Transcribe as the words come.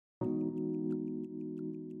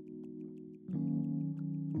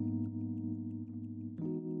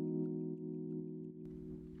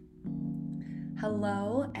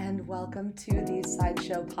Hello and welcome to the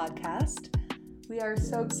Sideshow podcast. We are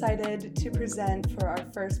so excited to present for our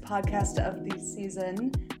first podcast of the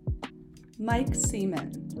season, Mike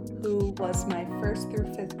Seaman, who was my 1st through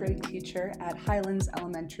 5th grade teacher at Highlands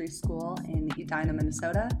Elementary School in Edina,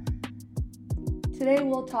 Minnesota. Today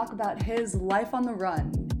we'll talk about his life on the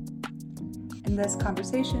run. In this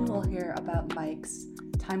conversation, we'll hear about Mike's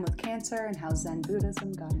time with cancer and how Zen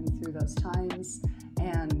Buddhism got him through those times,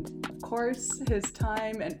 and of course, his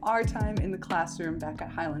time and our time in the classroom back at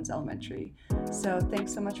Highlands Elementary. So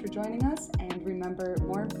thanks so much for joining us, and remember,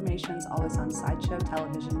 more information is always on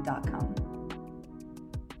SideshowTelevision.com.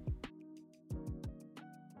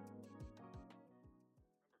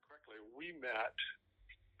 Correctly, we met.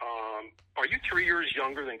 Are you 3 years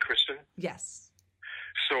younger than Kristen? Yes.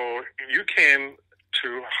 So you came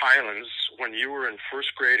to Highlands when you were in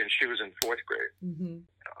 1st grade and she was in 4th grade. Mm-hmm.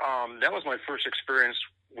 That was my first experience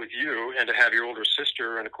with you, and to have your older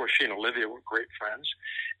sister, and of course she and Olivia were great friends.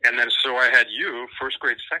 And then so I had you 1st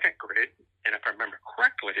grade, 2nd grade, and if I remember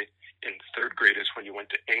correctly, in 3rd grade is when you went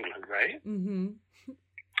to England, right? Mm-hmm.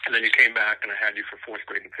 And then you came back and I had you for 4th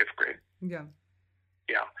grade and 5th grade. Yeah.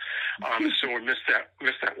 Yeah. So we missed that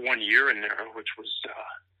 1 year in there, which was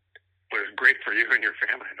great for you and your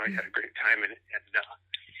family. I know you had a great time in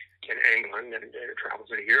England and your travels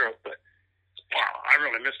in Europe, but wow, I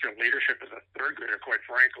really missed your leadership as a 3rd grader, quite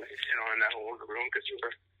frankly, in that older room, because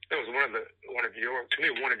that was one of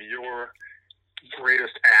your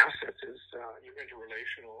greatest assets is your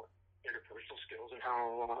interpersonal skills and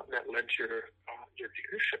how that led to your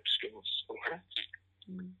leadership skills.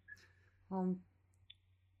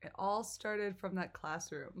 It all started from that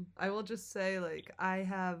classroom. I will just say, I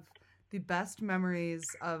have the best memories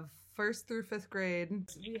of 1st through 5th grade.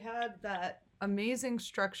 We had that amazing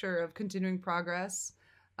structure of continuing progress,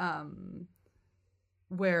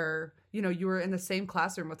 where, you were in the same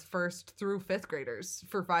classroom with 1st through 5th graders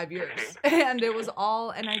for 5 years. And it was all,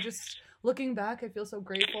 and I just, looking back, I feel so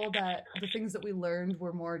grateful that the things that we learned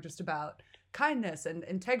were more just about kindness and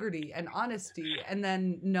integrity and honesty, and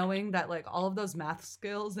then knowing that all of those math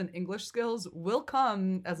skills and English skills will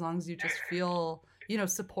come as long as you just feel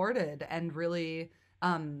supported and really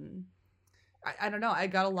I don't know, I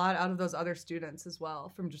got a lot out of those other students as well,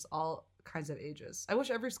 from just all kinds of ages. I wish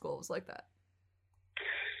every school was like that.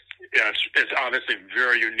 Yeah, it's obviously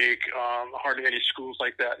very unique. Hardly any schools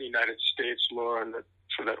like that in the United States, Laura, and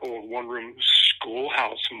that old one-room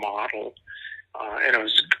schoolhouse model. And it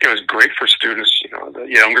was great for students, the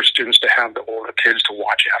younger students, to have the older kids to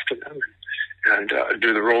watch after them and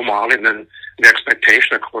do the role modeling. And then the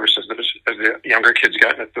expectation, of course, is that as the younger kids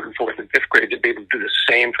got in the 3rd, 4th, and 5th grade, to be able to do the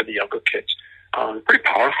same for the younger kids. Pretty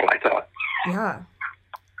powerful, I thought. Yeah,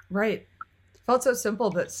 right. Felt so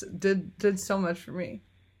simple, but did so much for me.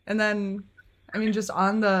 And then, just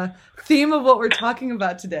on the theme of what we're talking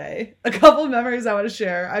about today, a couple of memories I want to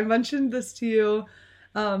share. I mentioned this to you.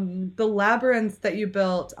 The labyrinth that you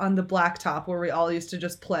built on the blacktop where we all used to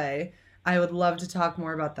just play. I would love to talk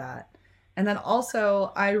more about that. And then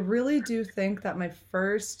also, I really do think that my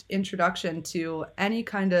first introduction to any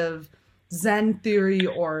kind of Zen theory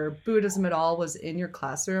or Buddhism at all was in your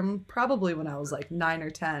classroom, probably when I was 9 or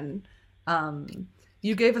 10.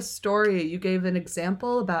 You gave a story, you gave an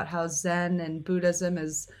example about how Zen and Buddhism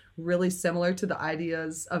is really similar to the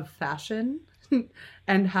ideas of fashion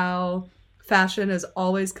and how fashion is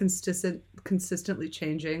always consistently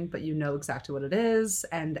changing, but you know exactly what it is,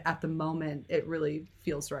 and at the moment it really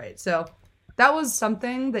feels right. So that was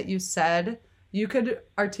something that you said. You could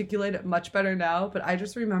articulate it much better now, but I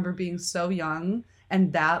just remember being so young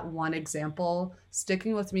and that one example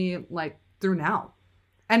sticking with me through now.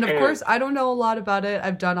 And of course, I don't know a lot about it.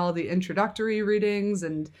 I've done all the introductory readings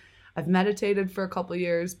and I've meditated for a couple of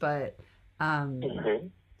years, but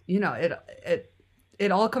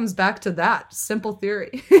it all comes back to that simple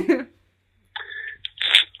theory.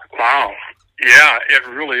 Wow. Yeah, it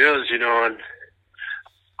really is, and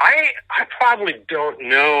I probably don't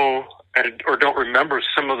know or don't remember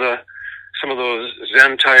some of those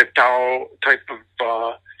Zen type, Tao type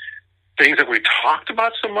of things that we talked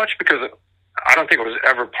about so much, because I don't think it was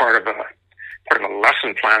ever part of a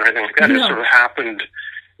lesson plan or anything like that. No. It sort of happened,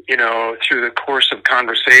 through the course of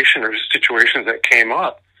conversation or situations that came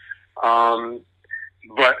up.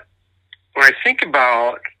 But when I think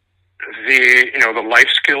about the life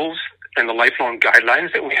skills and the lifelong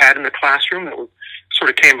guidelines that we had in the classroom that sort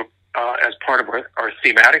of came as part of our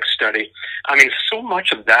thematic study, so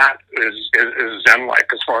much of that is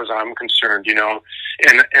Zen-like as far as I'm concerned, and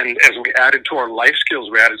as we added to our life skills,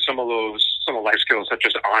 we added some of life skills such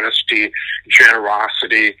as honesty,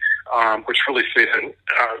 generosity, which really fit in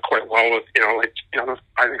quite well with, I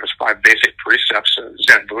think it was 5 basic precepts of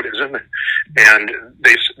Zen Buddhism, and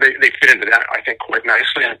they fit into that, I think, quite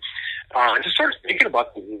nicely. And I just started thinking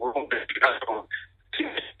about the world.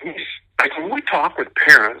 Like when we talk with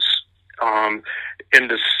parents, in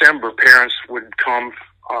December, parents would come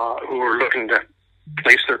who were looking to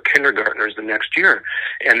place their kindergartners the next year,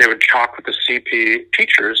 and they would talk with the CP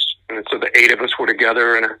teachers, and so the 8 of us were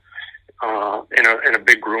together in a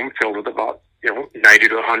big room filled with about 90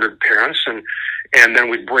 to 100 parents, and then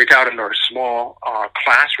we'd break out into our small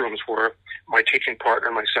classrooms where my teaching partner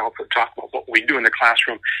and myself would talk about what we do in the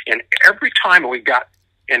classroom. And every time we got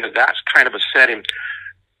into that kind of a setting,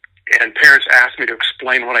 and parents asked me to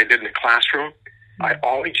explain what I did in the classroom, I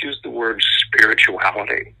always used the word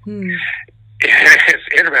spirituality. It's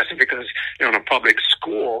interesting because, in a public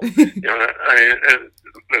school,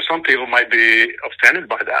 some people might be offended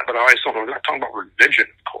by that, but I always thought, we're not talking about religion,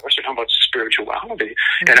 of course. We're talking about spirituality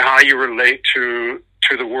and how you relate to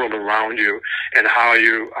the world around you, and how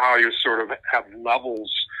you sort of have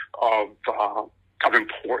levels of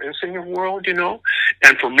importance in your world,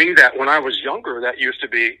 And for me, that when I was younger, that used to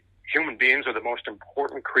be, human beings are the most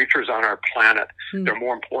important creatures on our planet. They're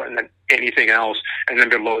more important than anything else. And then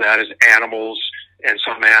below that is animals, and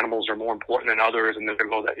some animals are more important than others. And then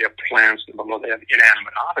below that you have plants, and below that you have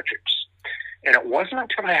inanimate objects. And it wasn't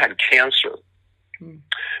until I had cancer and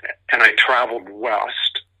I traveled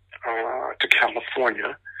west to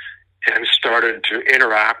California and started to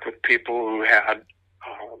interact with people who had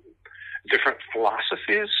different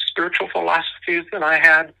philosophies, spiritual philosophies than I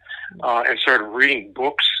had, and started reading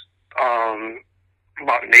books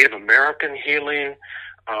about Native American healing,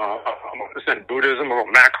 Zen Buddhism, about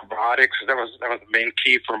macrobiotics. That was the main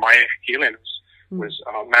key for my healing was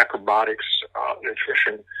macrobiotics,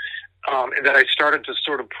 nutrition, and that I started to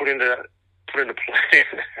sort of put into play.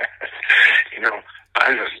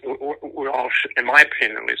 We all should, in my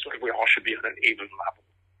opinion at least, we all should be on an even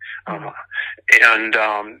level, and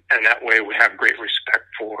that way we have great respect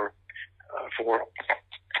for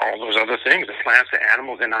all those other things, the plants, the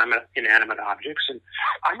animals, inanimate objects. And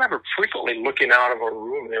I remember frequently looking out of a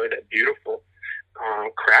room there with that beautiful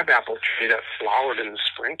crabapple tree that flowered in the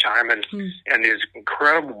springtime, and these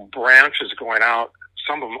incredible branches going out,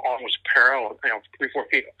 some of them almost parallel, 3-4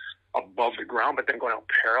 feet above the ground, but then going out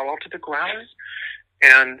parallel to the ground.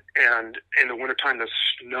 And in the wintertime, the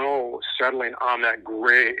snow settling on that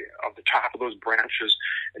gray of the top of those branches,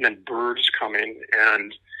 and then birds coming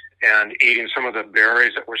and eating some of the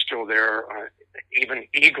berries that were still there, even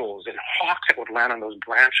eagles and hawks that would land on those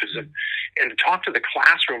branches, and to talk to the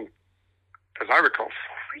classroom, as I recall,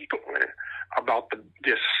 frequently about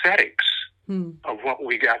the aesthetics of what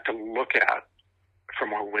we got to look at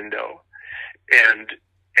from our window, and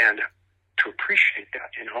to appreciate that,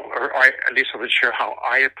 or at least I would share how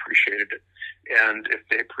I appreciated it, and if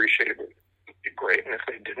they appreciated it, great, and if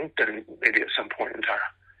they didn't, then maybe at some point in time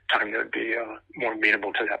they would be more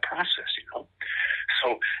amenable to that process,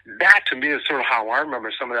 So that to me is sort of how I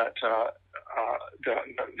remember some of that,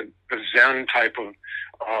 the Zen type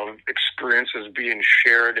of experiences being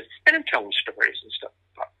shared, and in telling stories and stuff.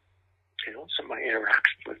 But, some of my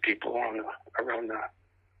interactions with people around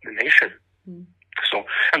the nation. So,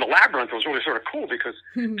 and the labyrinth was really sort of cool because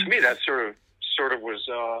to me that sort of was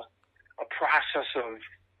a process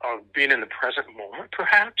of being in the present moment,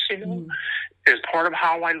 perhaps, is part of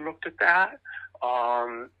how I looked at that.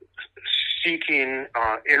 Seeking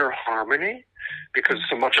inner harmony, because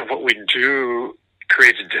so much of what we do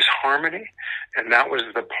creates disharmony, and that was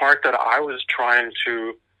the part that I was trying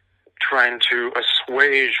to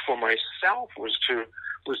assuage for myself, was to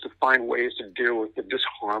find ways to deal with the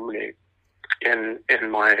disharmony in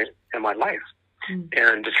my life,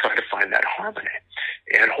 and to try to find that harmony,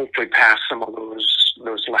 and hopefully pass some of those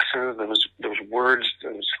lessons, those words,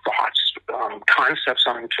 those thoughts, concepts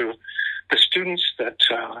on to the students that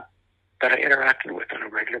I interacted with on a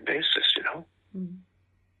regular basis,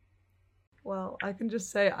 Well, I can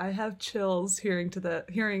just say I have chills hearing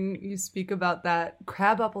you speak about that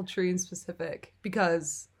crabapple tree in specific,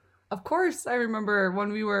 because of course I remember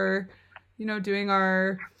when we were, doing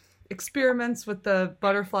our experiments with the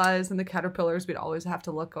butterflies and the caterpillars, we'd always have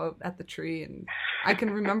to look out at the tree, and I can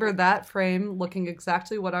remember that frame looking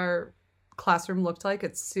exactly what our classroom looked like.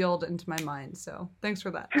 It's sealed into my mind, so thanks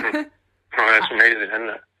for that. Oh, that's amazing, isn't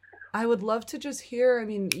it? I would love to just hear,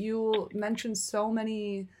 you mentioned so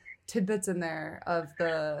many tidbits in there of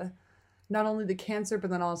not only the cancer, but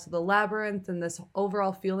then also the labyrinth and this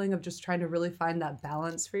overall feeling of just trying to really find that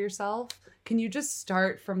balance for yourself. Can you just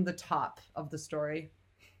start from the top of the story?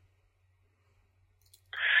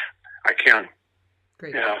 I can.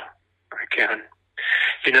 Great. Yeah. I can.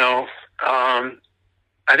 You know,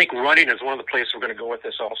 I think running is one of the places we're going to go with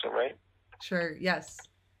this also, right? Sure, yes.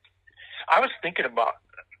 I was thinking about,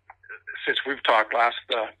 since we've talked last,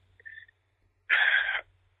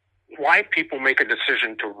 why people make a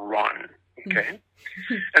decision to run, okay?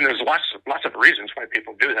 And there's lots of reasons why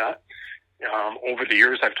people do that. Over the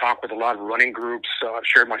years, I've talked with a lot of running groups,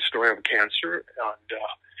 shared my story of cancer,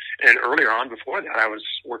 and earlier on, before that, I was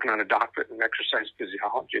working on a doctorate in exercise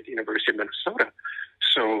physiology at the University of Minnesota.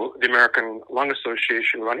 So the American Lung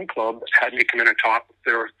Association Running Club had me come in and talk with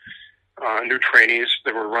their new trainees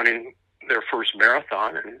that were running their first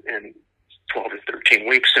marathon in 12 to 13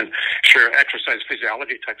 weeks and share exercise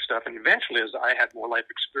physiology type stuff. And eventually, as I had more life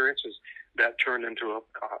experiences, that turned into a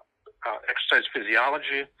exercise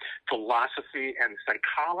physiology, philosophy, and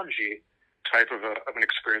psychology type of an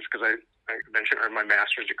experience, because I eventually earned my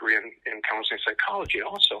master's degree in counseling psychology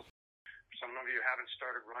also. Some of you haven't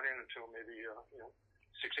started running until maybe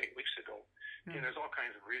 6-8 weeks ago. And there's all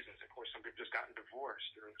kinds of reasons. Of course, some people just gotten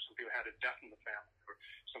divorced, or some people had a death in the family, or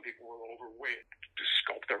some people were overweight to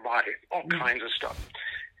sculpt their body, all kinds of stuff.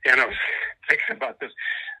 And I was thinking about this.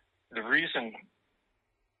 The reason,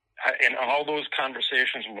 in all those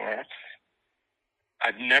conversations, Laura,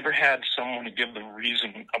 I've never had someone give the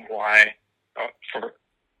reason of why, for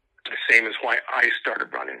the same as why I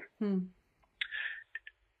started running.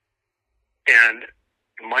 And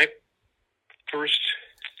my first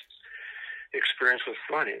experience with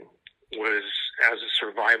running was as a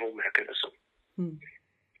survival mechanism,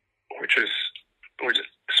 which is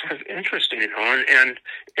sort of interesting, and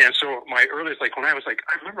so my earliest, like when I was like,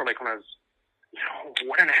 I remember like when I was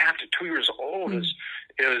 1.5 to 2 years old, is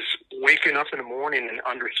waking up in the morning and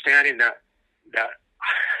understanding that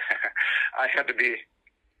I had to be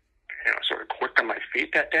sort of quick on my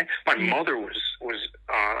feet that day. My mother was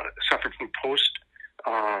suffered from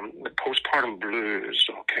the postpartum blues,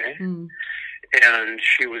 okay? And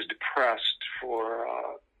she was depressed for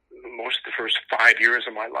most of the first 5 years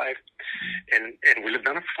of my life. And we lived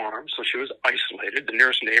on a farm, so she was isolated. The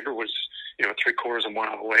nearest neighbor was, 3/4 of a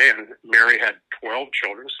mile away, and Mary had 12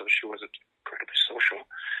 children, so she wasn't incredibly social.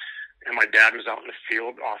 And my dad was out in the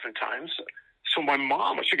field oftentimes. So my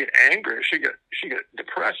mom, when she'd get angry, she'd get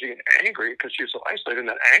depressed, she'd get angry because she was so isolated, and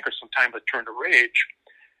that anger sometimes would turn to rage.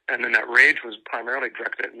 And then that rage was primarily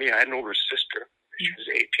directed at me. I had an older sister. She was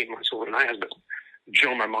 18 months older than I was, but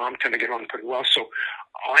Jill, my mom, tended to get on pretty well. So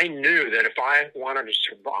I knew that if I wanted to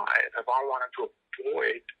survive, if I wanted to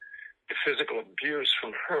avoid the physical abuse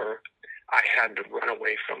from her, I had to run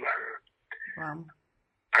away from her. Wow.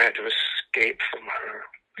 I had to escape from her.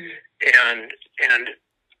 And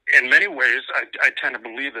in many ways, I tend to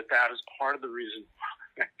believe that is part of the reason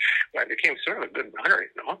why I became sort of a good runner,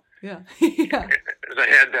 Yeah. As I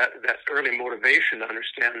had that early motivation to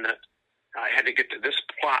understand that I had to get to this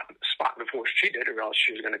spot before she did, or else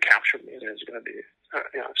she was going to capture me, and it was going to be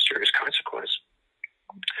a serious consequence.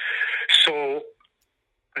 So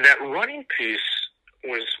that running piece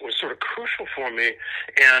was sort of crucial for me.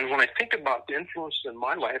 And when I think about the influences in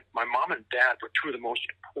my life, my mom and dad were two of the most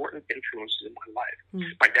important influences in my life.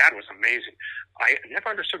 My dad was amazing. I never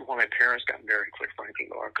understood why my parents got married, quite frankly,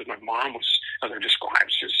 Laura, because my mom was, as I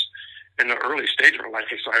described, just in the early stage of her life,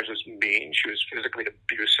 she was mean. She was physically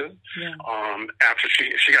abusive. Yeah. After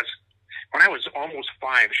she got, when I was almost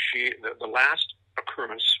 5, the last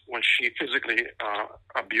occurrence when she physically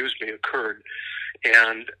abused me occurred,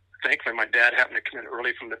 and thankfully my dad happened to come in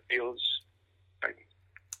early from the fields, like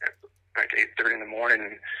 8:30 in the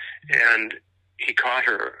morning, and he caught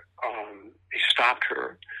her. He stopped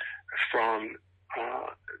her from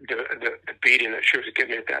the beating that she was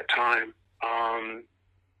getting at that time.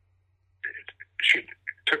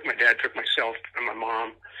 My dad took myself and my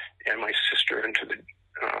mom and my sister into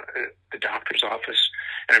the doctor's office,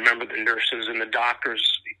 and I remember the nurses and the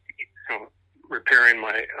doctors, repairing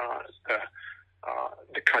my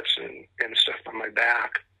the cuts and stuff on my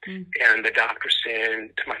back, and the doctor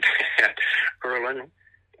saying to my dad, "Erlen,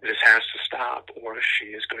 this has to stop, or she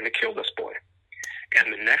is going to kill this boy."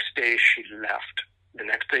 And the next day she left. The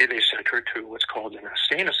next day they sent her to what's called an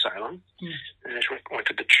insane asylum. And she went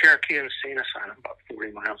to the Cherokee Insane Asylum, about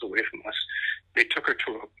 40 miles away from us. They took her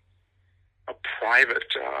to a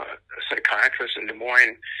private psychiatrist in Des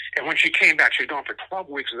Moines. And when she came back, she'd gone for 12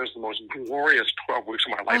 weeks, and this was the most glorious 12 weeks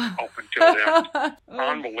of my life up until then.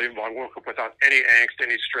 Unbelievable. I woke up without any angst,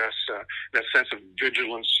 any stress. That sense of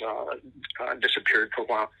vigilance disappeared for a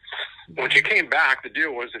while. When she came back, the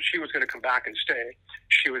deal was that she was going to come back and stay.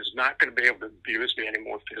 She was not going to be able to abuse me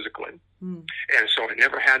anymore physically. And so I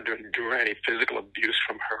never had to endure any physical abuse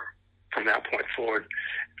from her. from that point forward.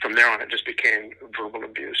 From there on, it just became verbal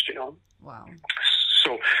abuse, you know. Wow.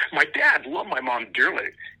 So my dad loved my mom dearly.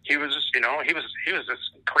 He was, you know, he was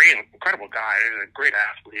this great, incredible guy. He was a great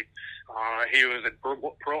athlete. He was at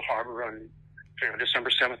Pearl Harbor on December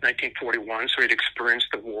 7th, 1941. So he'd experienced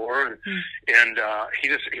the war, and he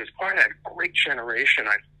was part of that great generation.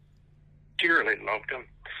 I dearly loved him,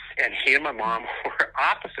 and he and my mom were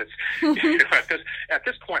opposites. You know, at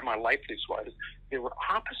this point in my life, they were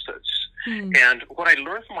opposites. And what I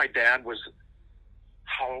learned from my dad was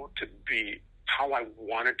how I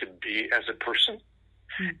wanted to be as a person.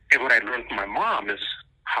 And what I learned from my mom is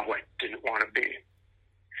how I didn't want to be.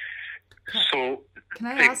 So can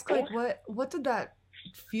I ask, like, what did that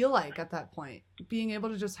feel like at that point? Being able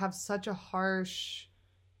to just have such a harsh,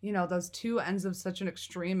 you know, those two ends of such an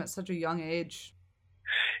extreme at such a young age.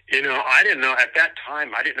 You know, I didn't know at that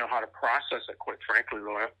time. I didn't know how to process it, quite frankly,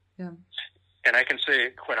 Laura. Yeah. And I can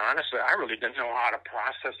say, quite honestly, I really didn't know how to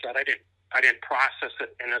process that. I didn't process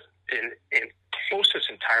it in close its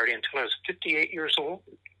entirety until I was 58 years old.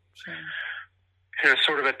 Sure. And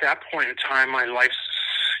sort of at that point in time, my life's,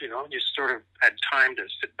 you know, you sort of had time to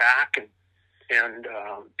sit back and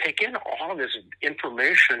take in all of this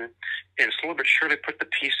information and slowly but surely put the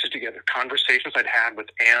pieces together. Conversations I'd had with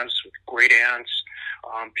aunts, with great aunts,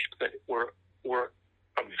 people that were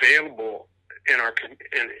available in our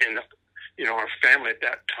you know, our family at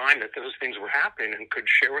that time, that those things were happening and could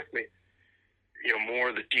share with me, you know, more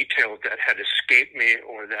of the details that had escaped me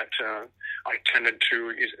or that I tended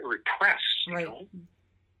to repress. Right. You know?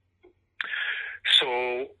 So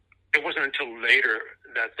it wasn't until later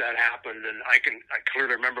that happened, and I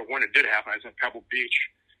clearly remember when it did happen. I was in Pebble Beach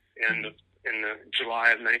in the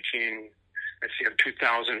July of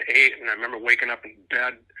 2008, and I remember waking up in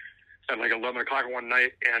bed at like 11 o'clock one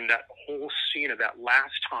night, and that whole scene of that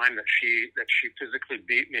last time that she physically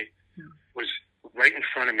beat me was right in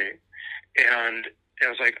front of me, and it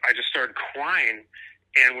was like I just started crying,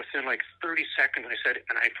 and within like 30 seconds I said,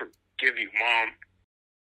 "And I forgive you, Mom."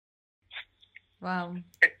 Wow.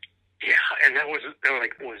 Yeah, and that was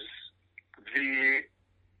the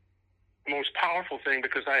most powerful thing,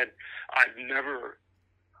 because I'd never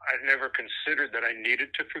considered that I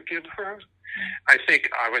needed to forgive her. I think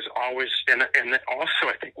I was always, and also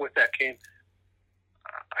I think with that came,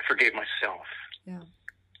 I forgave myself. Yeah.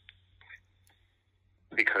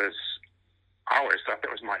 Because I always thought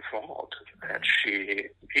that was my fault that she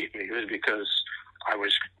beat me. It was because I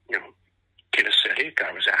was, you know, kinesthetic,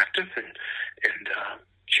 I was active, and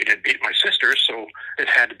she did beat my sister, so it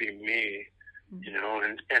had to be me, you know,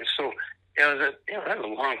 and so that was a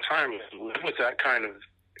long time to live with that kind of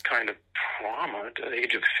trauma at the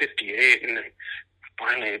age of 58, and then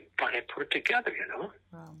finally put it together, you know.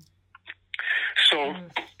 Wow. So,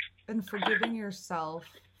 and forgiving yourself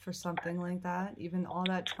for something like that, even all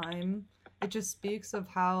that time, it just speaks of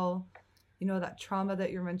how, you know, that trauma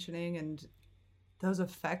that you're mentioning and those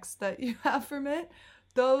effects that you have from it,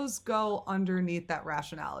 those go underneath that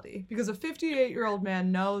rationality, because a 58-year-old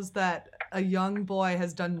man knows that a young boy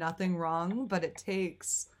has done nothing wrong, but it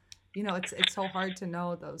takes, you know, it's so hard to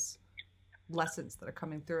know those lessons that are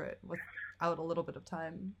coming through it without a little bit of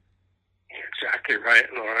time. Exactly right,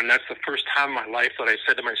 Laura. And that's the first time in my life that I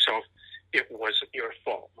said to myself, it wasn't your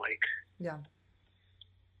fault, Mike. Yeah.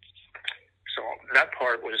 So that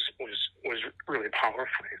part was really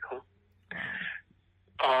powerful, you know.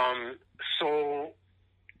 So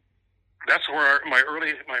that's where my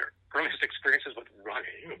earliest experiences with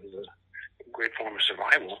running was a great form of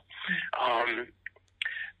survival.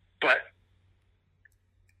 But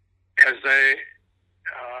as I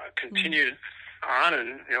continued on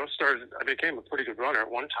and, you know, I became a pretty good runner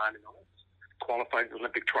at one time. You know, qualified for the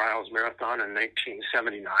Olympic Trials Marathon in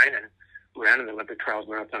 1979 and ran in the Olympic Trials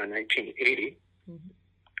Marathon in 1980.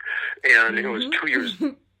 And it was 2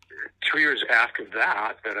 years after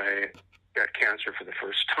that I got cancer for the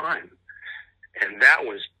first time. And that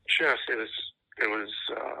was just, it was,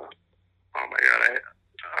 oh my God,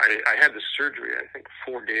 I had the surgery, I think,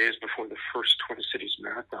 4 days before the first Twin Cities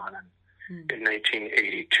Marathon in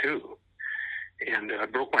 1982. And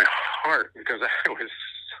it broke my heart because I was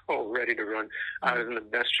so ready to run. I was in the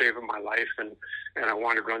best shape of my life, and I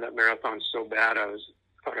wanted to run that marathon so bad. I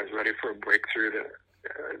thought I was ready for a breakthrough to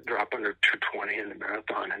drop under 2:20 in the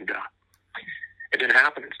marathon, and it didn't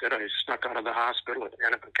happen. Instead, I snuck out of the hospital at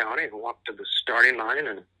Hennepin County and walked to the starting line,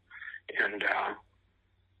 and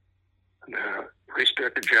the race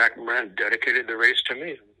director, Jack Moran, dedicated the race to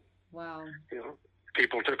me. Wow. You know,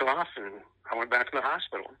 people took off, and I went back to the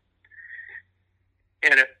hospital.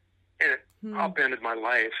 And it upended my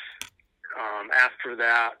life. After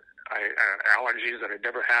that, I had allergies that I'd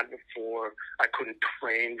never had before. I couldn't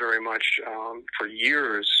train very much for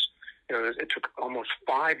years. You know, it took almost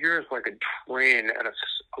 5 years so I could train at a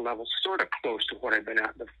level sort of close to what I'd been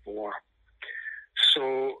at before.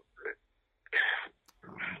 So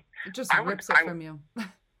it just rips it from you.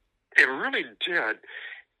 It really did.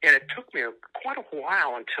 And it took me quite a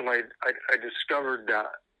while until I discovered that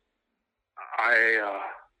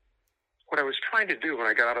what I was trying to do when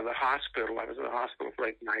I got out of the hospital, I was in the hospital for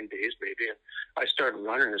like 9 days maybe, and I started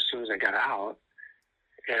running as soon as I got out.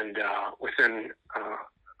 And within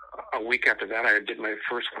a week after that, I did my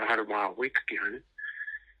first 100-mile week again.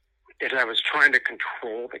 And I was trying to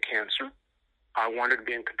control the cancer. I wanted to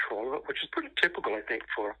be in control of it, which is pretty typical, I think,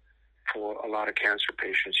 for a lot of cancer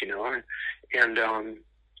patients, you know. And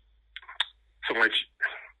so I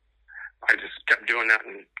just kept doing that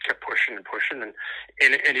and kept pushing and pushing. And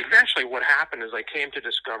eventually what happened is I came to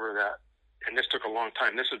discover that, and this took a long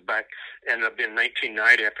time. This is back, ended up in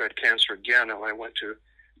 1990 after I had cancer again, and I went to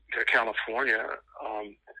California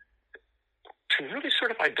to really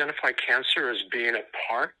sort of identify cancer as being a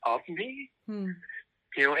part of me.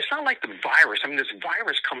 You know, it's not like the virus. I mean, this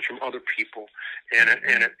virus comes from other people, and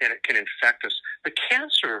it can infect us. The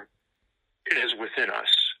cancer is within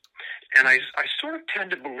us. And I sort of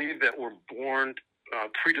tend to believe that we're born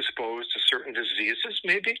predisposed to certain diseases,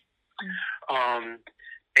 maybe.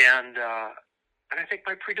 And I think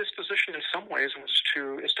my predisposition in some ways is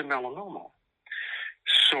to melanoma.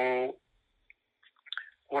 So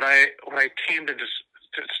what I came to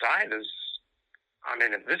decide is, I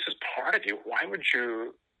mean, if this is part of you, why would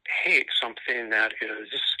you hate something that is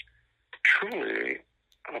truly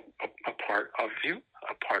a part of you,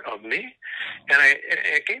 a part of me? And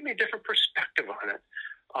it gave me a different perspective on it.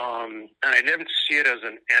 And I didn't see it as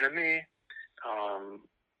an enemy.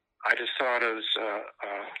 I just saw it as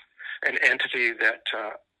an entity that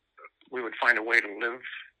we would find a way to live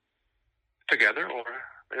together or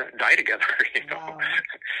die together, you know. Wow.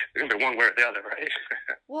 It's going to be one way or the other, right?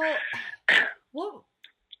 Well,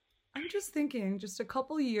 I'm just thinking, just a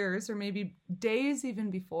couple years or maybe days even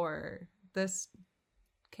before this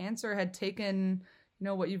cancer had taken, you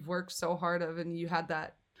know, what you've worked so hard of, and you had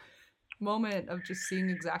that moment of just seeing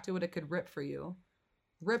exactly what it could rip from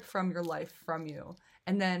your life from you,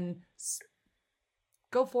 and then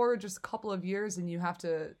go forward just a couple of years and you have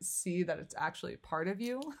to see that it's actually part of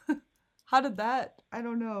you. How did that? I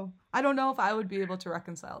don't know if I would be able to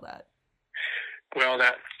reconcile that. Well,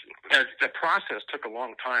 the process took a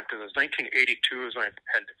long time, because it was 1982 is when I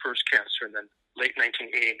had the first cancer, and then late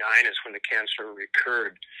 1989 is when the cancer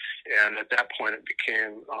recurred. And at that point, it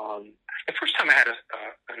became the first time I had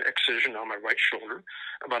an excision on my right shoulder,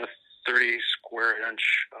 about a 30 square inch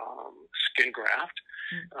skin graft.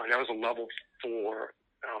 That was a level 4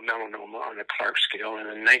 melanoma on the Clark scale, and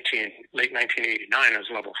in late 1989 it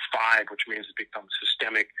was level 5, which means it becomes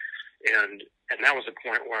systemic, and that was the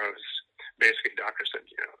point where I was basically, doctors said,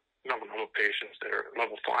 you know, melanoma patients that are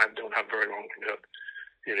level 5 don't have very long to live.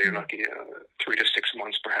 You know, you're lucky 3 to 6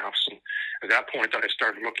 months perhaps. And at that point, I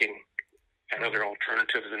started looking at other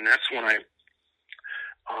alternatives, and that's when I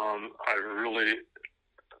really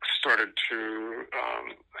started to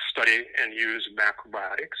study and use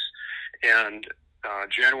macrobiotics. And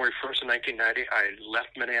January 1st of 1990, I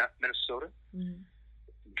left Minnesota,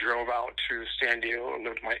 drove out to San Diego, lived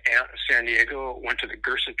with my aunt in San Diego, went to the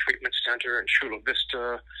Gerson Treatment Center in Chula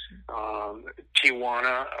Vista,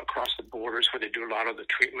 Tijuana, across the borders where they do a lot of the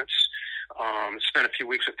treatments. Spent a few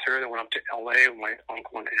weeks with her, then went up to LA. My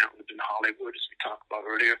uncle and aunt lived in Hollywood, as we talked about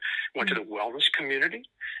earlier. Went to the wellness community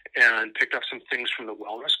and picked up some things from the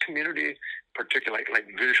wellness community, particularly like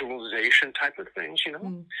visualization type of things, you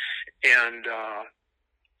know. And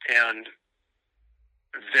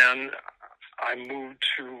then I moved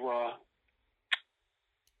to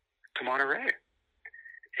Monterey,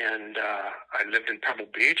 and I lived in Pebble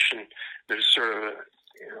Beach, and there's sort of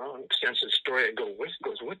an extensive story that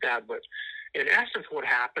goes with that. But in essence, what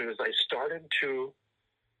happened is I started the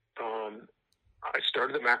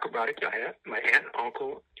macrobiotic diet. My aunt and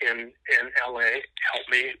uncle in LA helped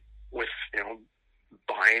me with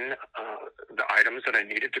buying the items that I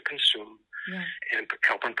needed to consume, and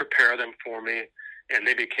helping prepare them for me. And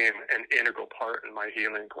they became an integral part in my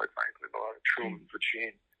healing, quite frankly, the Truman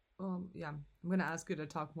Virgin. Yeah, I'm going to ask you to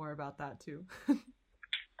talk more about that too.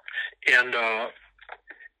 And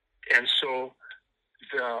so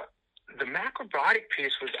the macrobiotic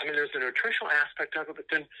piece was, I mean, there's the nutritional aspect of it, but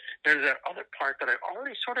then there's that other part that I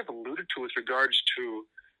already sort of alluded to with regards to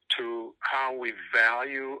how we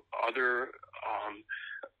value other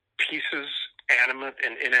pieces, animate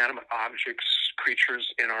and inanimate objects,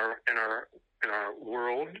 creatures in our our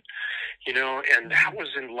world, you know, and that was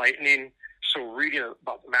enlightening. So reading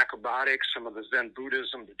about the macrobiotics, some of the Zen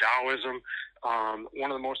Buddhism, the Taoism,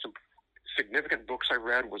 one of the most significant books I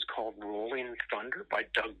read was called Rolling Thunder by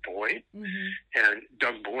Doug Boyd. And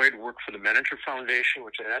Doug Boyd worked for the Menninger Foundation,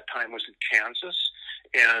 which at that time was in Kansas.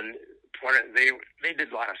 And they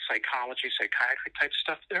did a lot of psychology, psychiatry type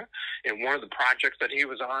stuff there. And one of the projects that he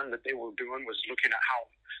was on that they were doing was looking at how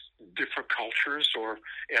different cultures or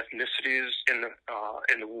ethnicities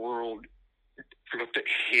in the world looked at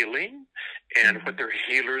healing and what their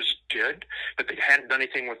healers did, but they hadn't done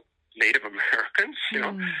anything with Native Americans, you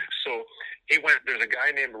know. So he went. There's a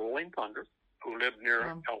guy named Rolling Thunder who lived near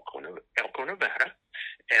Elko, Nevada,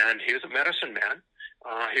 and he was a medicine man.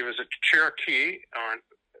 He was a Cherokee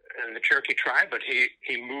in the Cherokee tribe, but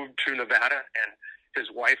he moved to Nevada, and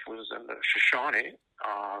his wife was in the Shoshone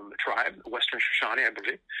tribe, Western Shoshone, I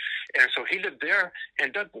believe. And so he lived there,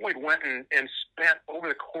 and Doug Boyd went and spent over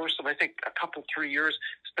the course of, I think, 3 years,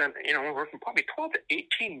 working probably 12 to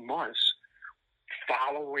 18 months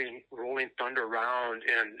following Rolling Thunder around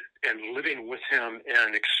and living with him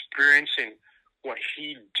and experiencing what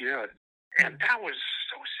he did. And that was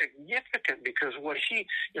so significant because what he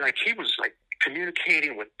was like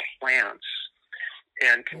communicating with plants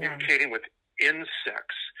and communicating with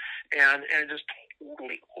insects, and it just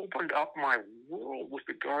totally opened up my world with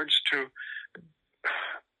regards to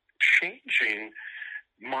changing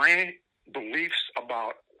my beliefs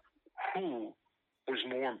about who was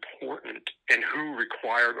more important and who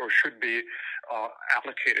required or should be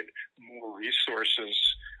allocated more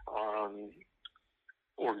resources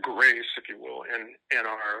or grace, if you will, in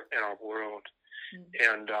our world.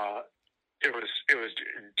 And it was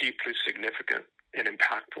deeply significant and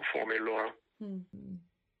impactful for me, Laura.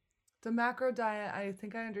 The macro diet, I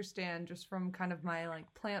think I understand just from kind of my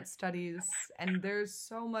like plant studies, and there's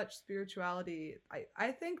so much spirituality.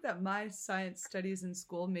 I think that my science studies in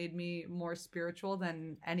school made me more spiritual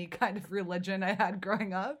than any kind of religion I had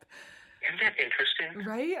growing up. Isn't that interesting?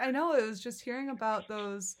 Right? I know. It was just hearing about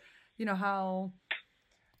those, how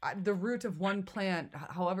the root of one plant,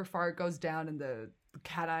 however far it goes down in the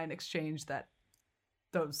cation exchange that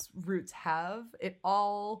those roots have, it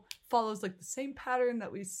all follows like the same pattern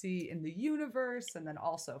that we see in the universe, and then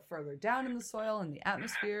also further down in the soil and the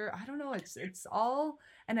atmosphere. I don't know, it's all,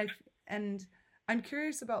 and I'm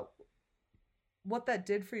curious about what that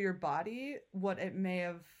did for your body, what it may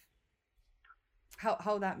have,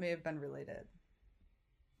 how that may have been related.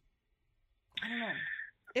 I don't know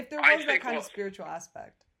if there was that kind of spiritual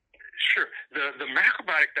aspect. Sure. The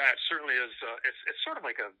macrobiotic diet certainly is, it's sort of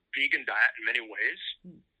like a vegan diet in many ways.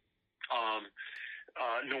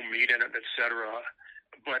 No meat in it, etc.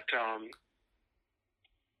 But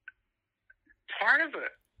part of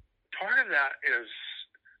that is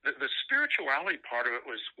the spirituality part of it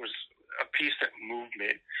was a piece that moved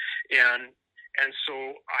me. And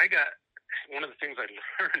so I got, one of the things I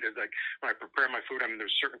learned is like when I prepare my food,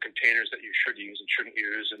 there's certain containers that you should use and shouldn't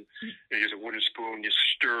use, and you use a wooden spoon. You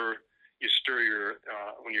stir your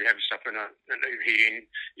when you have stuff in you're heating,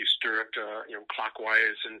 you stir it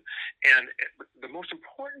clockwise, and the most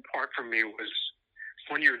important part for me was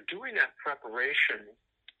when you're doing that preparation,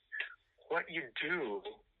 what you do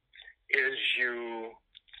is you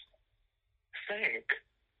thank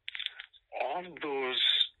all those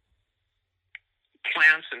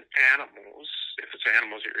plants and animals, if it's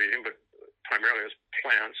animals you're eating, but primarily it's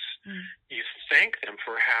plants, you thank them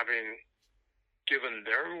for having given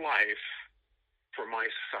their life for my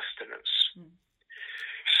sustenance.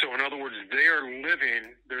 So in other words, they are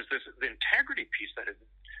living, there's the integrity piece that is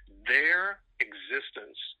their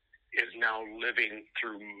existence is now living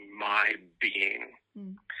through my being.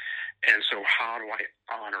 And so how do I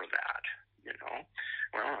honor that?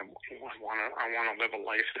 Well, I want to live a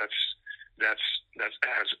life that's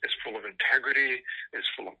full of integrity, is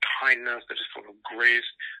full of kindness, that is full of grace,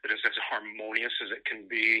 that is as harmonious as it can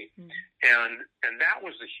be. And that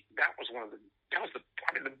was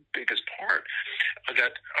probably the biggest part of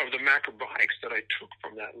the macrobiotics that I took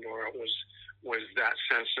from that, Laura, was that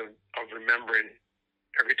sense of remembering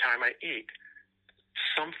every time I eat,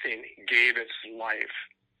 something gave its life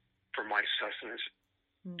for my sustenance,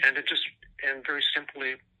 and very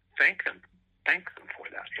simply thank them for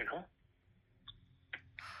that,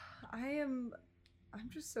 I'm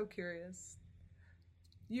just so curious.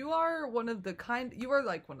 You are one of the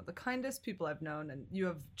kindest people I've known, and you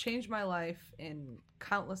have changed my life in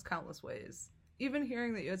countless ways. Even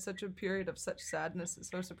hearing that you had such a period of such sadness is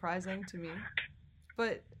so surprising to me.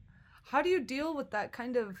 But how do you deal with that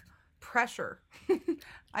kind of pressure?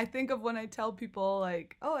 I think of when I tell people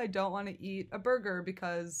like, oh, I don't want to eat a burger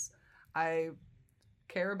because I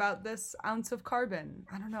care about this ounce of carbon.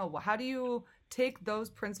 I don't know. How do you take those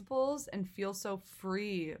principles and feel so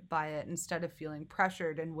free by it instead of feeling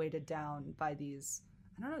pressured and weighted down by these,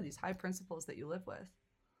 I don't know, these high principles that you live with?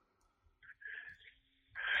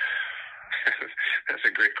 That's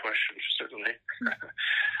a great question, certainly.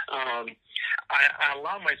 I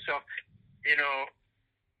allow myself,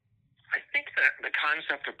 I think that the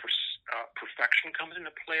concept of perfection comes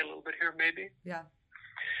into play a little bit here, maybe. Yeah.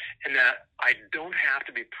 And that I don't have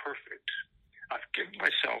to be perfect. I've given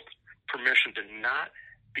myself permission to not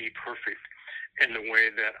be perfect in the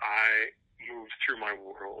way that I move through my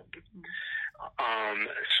world.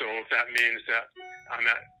 So if that means that I'm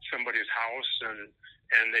at somebody's house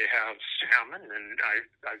and they have salmon, and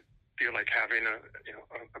I feel like having a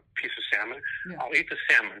piece of salmon, yeah, I'll eat the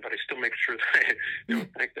salmon, but I still make sure that I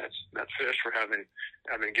don't think that's fish for having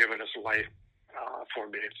given us life for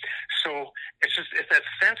me. So it's that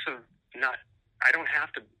sense of I don't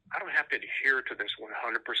have to adhere to this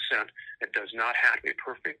 100%. It does not have to be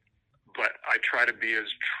perfect, but I try to be as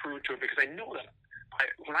true to it because I know that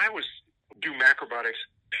when I do macrobiotics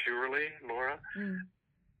purely, Laura,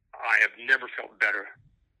 I have never felt better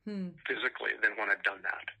physically than when I've done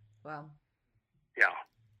that. Wow. Yeah.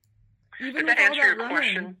 Even Did that answer your running.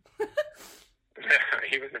 question?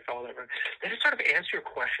 Even if all that running. Did it sort of answer your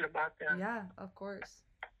question about that? Yeah, of course.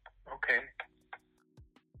 Okay.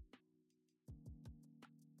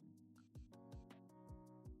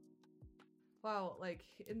 Wow, like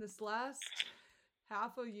in this last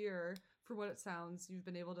half a year, from what it sounds, you've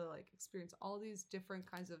been able to like experience all these different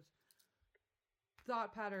kinds of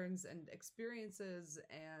thought patterns and experiences,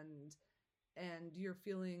 and you're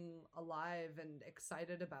feeling alive and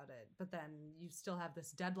excited about it. But then you still have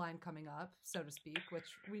this deadline coming up, so to speak, which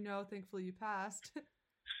we know thankfully you passed.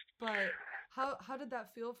 But how did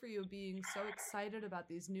that feel for you, being so excited about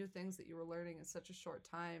these new things that you were learning in such a short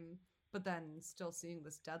time, but then still seeing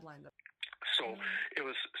this deadline? So it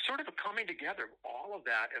was sort of a coming together of all of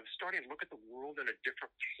that, of starting to look at the world in a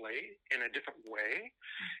different way.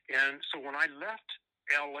 And so when I left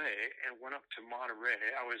LA and went up to Monterey,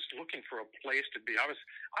 I was looking for a place to be. I was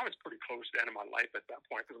pretty close to the end of my life at that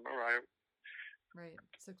point, because remember, right,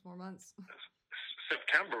 6 more months.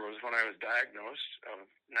 September was when I was diagnosed of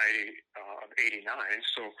 89.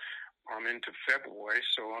 So I'm into February,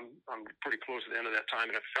 so I'm pretty close to the end of that time,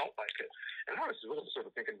 and it felt like it. And I was really sort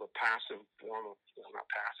of thinking of a passive form of, not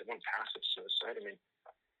passive, one passive suicide. I mean,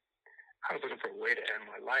 I was looking for a way to end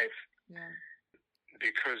my life. Yeah.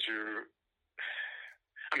 Because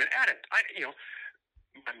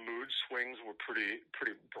my mood swings were pretty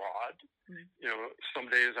broad. Some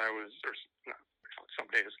days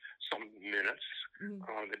some minutes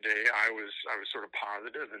on the day I was sort of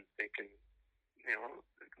positive and thinking,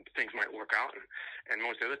 things might work out, and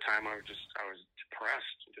most of the time I was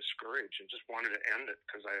depressed and discouraged and just wanted to end it,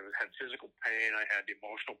 because I had physical pain, I had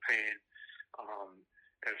emotional pain,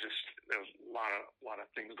 and there was a lot of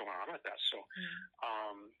things going on with that. So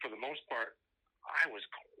for the most part, I was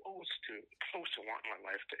close to wanting my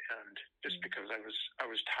life to end, just because I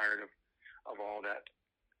was tired of all that,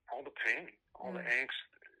 all the pain, all the angst,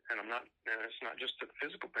 and it's not just the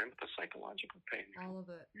physical pain, but the psychological pain. All of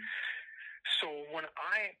it. So when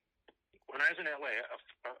I was in LA,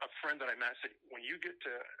 a friend that I met said, when you get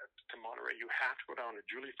to Monterey, you have to go down to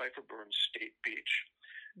Julie Pfeiffer Burns State Beach.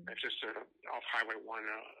 It's just off Highway 1,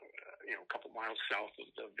 a couple miles south of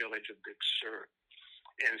the village of Big Sur.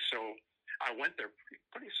 And so I went there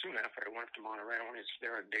pretty soon after I went to Monterey. I was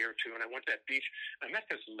there a day or two, and I went to that beach. I met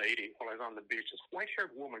this lady while I was on the beach. This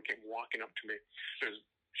white-haired woman came walking up to me.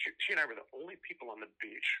 She and I were the only people on the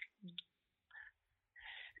beach.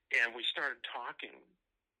 And we started talking,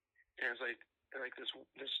 and it was like this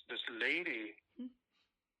lady,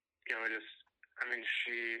 it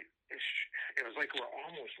was like we're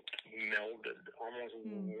almost melded, almost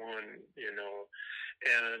one,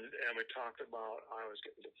 and we talked about, I was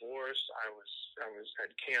getting divorced, I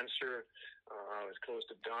had cancer, I was close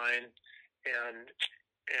to dying, and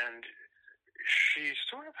she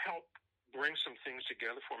sort of helped bring some things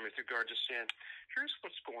together for me with regard to saying, here's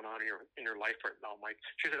what's going on in your life right now, Mike.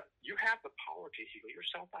 She said, you have the power to heal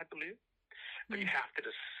yourself, I believe, but you have to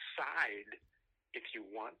decide if you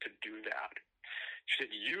want to do that. She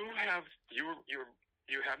said, you have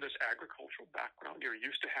this agricultural background. You're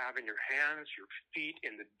used to having your hands, your feet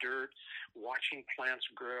in the dirt, watching plants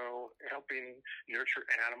grow, helping nurture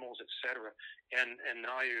animals, etc. And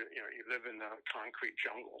now you live in the concrete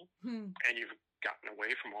jungle, and you've gotten away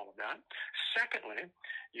from all of that. Secondly,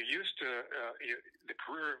 you used to the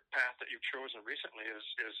career path that you've chosen recently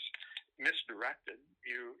is misdirected.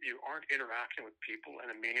 You aren't interacting with people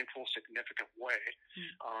in a meaningful, significant way.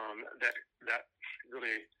 That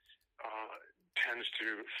really tends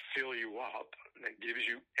to fill you up. That gives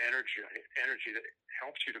you energy that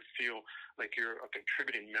helps you to feel like you're a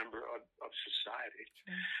contributing member of society.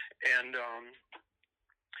 And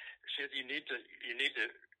so you need to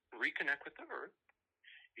reconnect with the earth.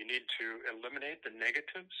 You need to eliminate the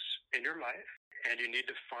negatives in your life, and you need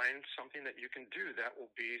to find something that you can do that will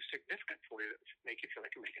be significant for you, that make you feel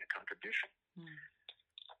like you're making a contribution.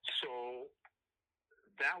 So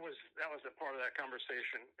that was a part of that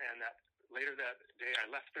conversation. And that later that day, I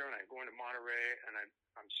left there and I go into Monterey, and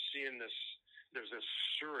I'm seeing this. There's this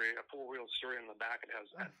Surrey, a 4-wheeled Surrey in the back. It has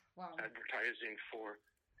advertising for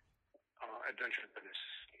adventure fitness.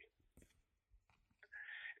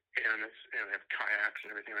 And they have kayaks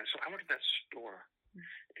and everything. So I went to that store,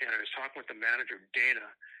 and I was talking with the manager, Dana,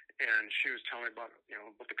 and she was telling me about,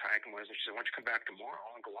 what the kayaking was. And she said, "Why don't you come back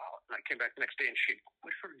tomorrow and go out?" And I came back the next day, and she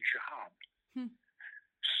quit her job.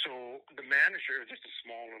 So the manager, just a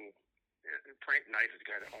small little, Frank Knight is the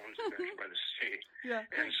guy that owns Adventure by the Sea. Yeah.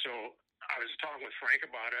 And so I was talking with Frank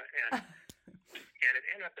about it, and it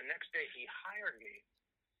ended up the next day he hired me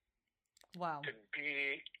to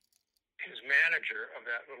be his manager of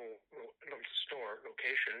that little store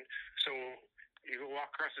location. So you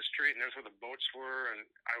walk across the street, and there's where the boats were, and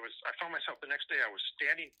I found myself the next day. I was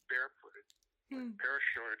standing barefooted, with a pair of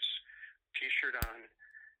shorts, t-shirt on,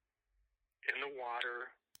 in the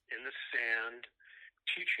water, in the sand,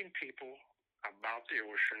 teaching people about the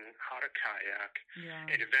ocean, how to kayak,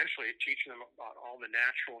 and eventually teaching them about all the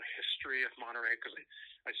natural history of Monterey, because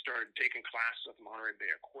I started taking classes at the Monterey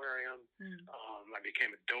Bay Aquarium. I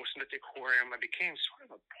became a docent at the aquarium. I became sort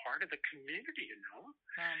of a part of the community,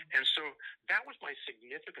 And so that was my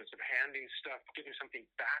significance of handing stuff, giving something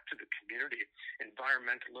back to the community,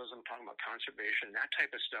 environmentalism, talking about conservation, that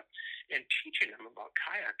type of stuff, and teaching them about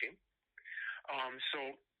kayaking.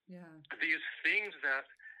 These things that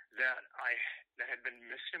had been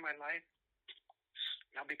missed in my life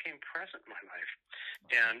now became present in my life.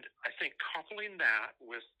 And I think coupling that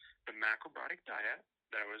with the macrobiotic diet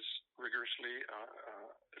that I was rigorously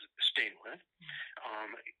staying with,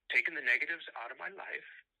 taking the negatives out of my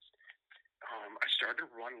life, I started to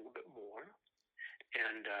run a little bit more.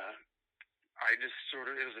 And I just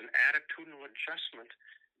it was an attitudinal adjustment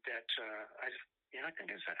that I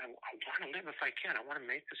think is that I want to live if I can. I want to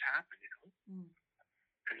make this happen,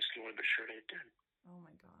 And slowly but surely it did. Oh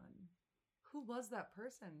my God. Who was that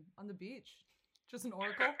person on the beach? Just an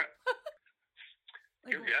oracle?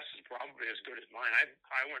 Your guess is probably as good as mine.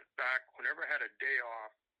 I went back whenever I had a day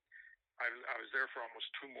off. I was there for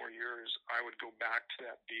almost 2 more years. I would go back to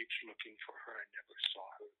that beach looking for her. I never saw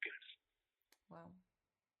her again. Wow.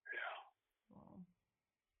 Yeah. Wow.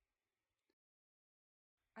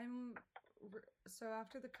 So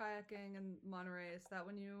after the kayaking in Monterey, is that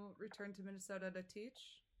when you returned to Minnesota to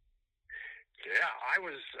teach? Yeah, I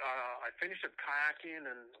finished up kayaking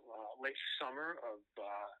in late summer of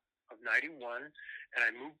 '91, and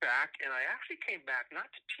I moved back. And I actually came back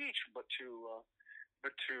not to teach, but to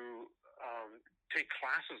take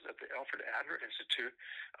classes at the Alfred Adler Institute.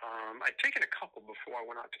 I'd taken a couple before I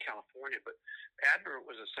went out to California, but Adler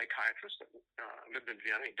was a psychiatrist that lived in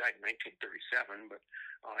Vienna. He died in 1937, but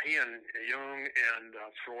he and Jung and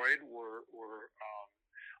Freud were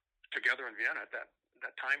together in Vienna at that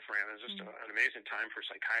time frame. It was just an amazing time for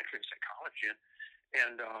psychiatry and psychology.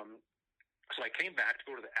 And so I came back to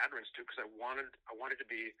go to the Adler Institute because I wanted to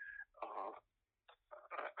be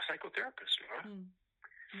a psychotherapist.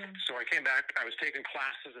 Yeah. So I came back. I was taking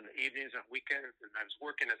classes in the evenings and weekends, and I was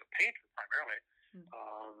working as a painter primarily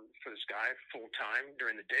for this guy full time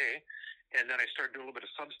during the day. And then I started doing a little bit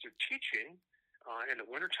of substitute teaching in the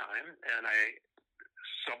wintertime, and I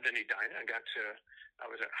subbed in Edina. I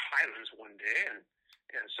was at Highlands one day and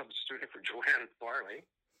substituting for Joanne Farley.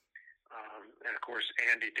 And of course,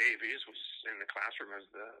 Andy Davies was in the classroom as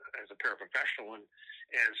a paraprofessional,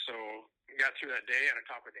 and so I got through that day, and I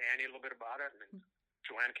talked with Andy a little bit about it, and then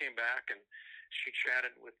Joanne came back, and she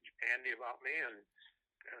chatted with Andy about me, and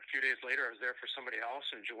a few days later, I was there for somebody else,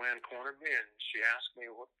 and Joanne cornered me, and she asked me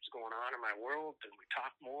what was going on in my world, and we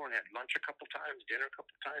talked more and had lunch a couple times, dinner a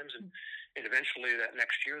couple times, and eventually that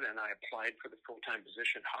next year, then I applied for the full-time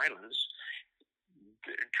position at Highlands,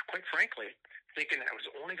 quite frankly, thinking I was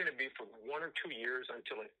only going to be for 1 or 2 years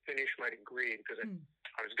until I finished my degree, because I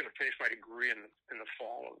was going to finish my degree in the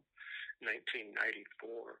fall of 1994.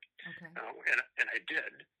 Okay. And I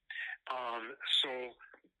did. So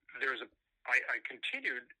I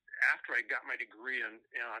continued after I got my degree in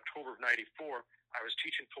October of '94. I was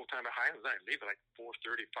teaching full-time at Highlands. I'd leave at like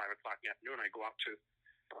 4:30, 5 o'clock in the afternoon. I'd go out to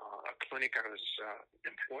a clinic I was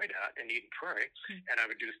employed at in Eden Prairie, and I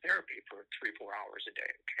would do therapy for 3-4 hours a day,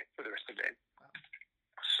 okay, for the rest of the day. Wow.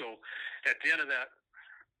 So at the end of that,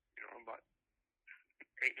 about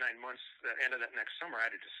 8-9 months, the end of that next summer, I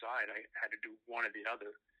had to decide. I had to do one or the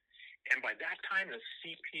other. And by that time, the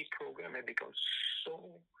CP program had become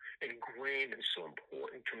so ingrained and so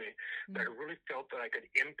important to me that I really felt that I could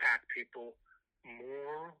impact people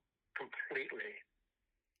more completely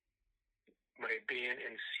by being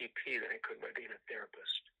in CP than I could by being a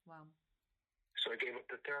therapist. Wow. So I gave up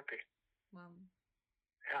the therapy. Wow.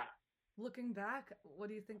 Yeah. Looking back, what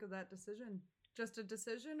do you think of that decision? Just a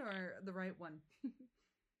decision or the right one?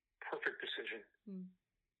 Perfect decision.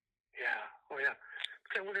 Yeah. Oh, yeah.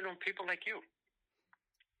 Because I would have known people like you.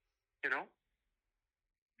 They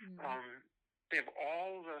have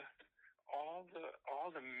all the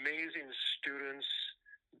amazing students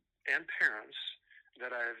and parents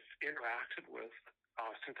that I've interacted with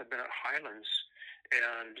since I've been at Highlands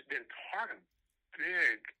and been part of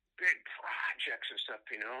big projects and stuff,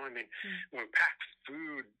 I mean, we pack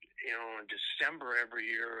food, in December every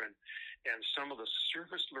year, and some of the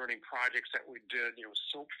service learning projects that we did,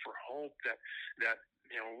 Soap for Hope that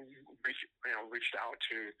reached out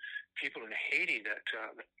to people in Haiti that,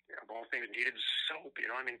 of all things, needed soap,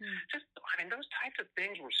 those types of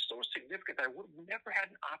things were so significant that I would have never had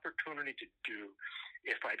an opportunity to do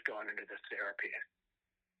if I'd gone into the therapy.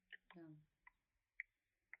 Yeah.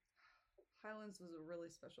 Highlands was a really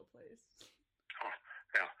special place. Oh,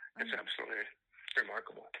 yeah, it's absolutely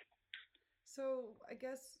remarkable. So I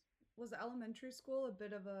guess, was elementary school a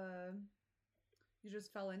bit of you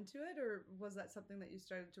just fell into it, or was that something that you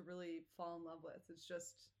started to really fall in love with? It's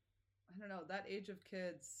just, I don't know, that age of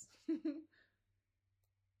kids.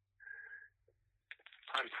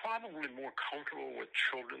 I'm probably more comfortable with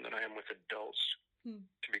children than I am with adults,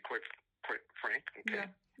 to be quite frank. Okay?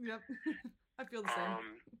 Yeah, yep. I feel the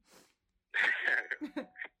same.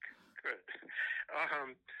 Good.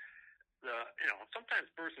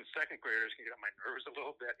 Sometimes first and second graders can get on my nerves a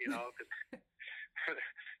little bit, because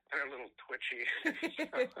they're a little twitchy.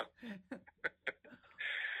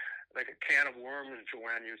 Like a can of worms,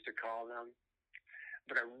 Joanne used to call them.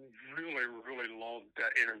 But I really, really loved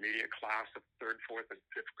that intermediate class of 3rd, 4th, and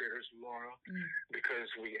 5th graders, Laura,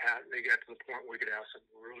 because they got to the point where we could have some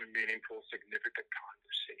really meaningful, significant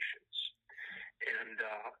conversations. And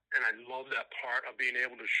I love that part of being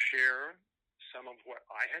able to share some of what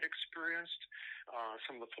I had experienced,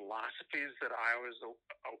 some of the philosophies that I was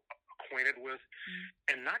acquainted with,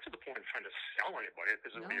 and not to the point of trying to sell anybody,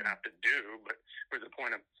 this is what you have to do, but to the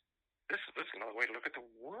point of, this is another way to look at the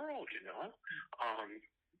world,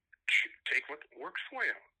 take what works for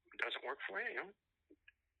you. If it doesn't work for you,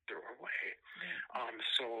 throw it away.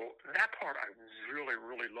 So that part I really,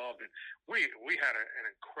 really loved. And we had an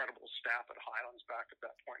incredible staff at Highlands back at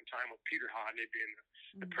that point in time, with Peter Hodney being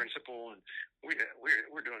the principal. And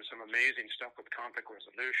we're doing some amazing stuff with conflict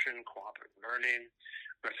resolution, cooperative learning,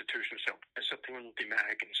 restitution of self-discipline,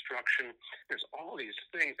 thematic instruction. There's all these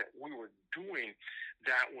things that we were doing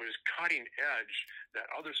that was cutting edge that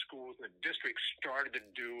other schools in the district started to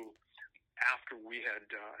do after we had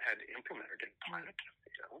implemented and piloted.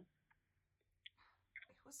 It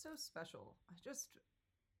was so special. I just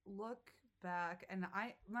look back, and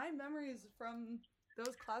my memories from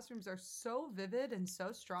those classrooms are so vivid and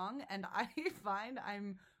so strong, and I find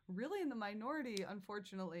I'm really in the minority,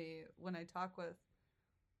 unfortunately, when I talk with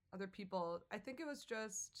other people. I think it was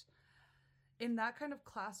just in that kind of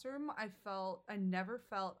classroom, I never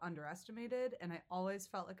felt underestimated, and I always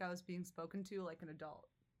felt like I was being spoken to like an adult.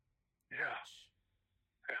 Yeah.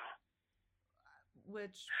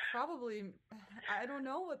 Which probably, I don't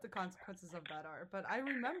know what the consequences of that are, but I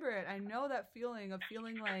remember it. I know that feeling of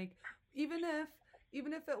feeling like, even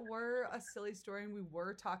if it were a silly story and we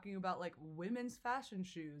were talking about like women's fashion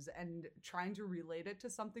shoes and trying to relate it to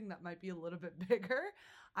something that might be a little bit bigger,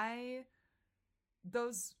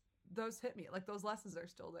 those hit me. Like, those lessons are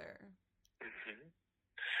still there.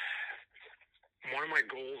 One of my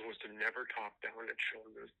goals was to never talk down to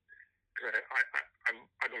children.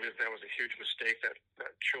 I believe that was a huge mistake, that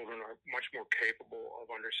children are much more capable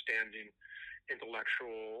of understanding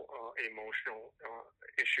intellectual, emotional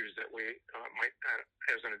issues that we might,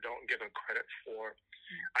 as an adult, give them credit for.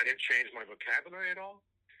 I didn't change my vocabulary at all.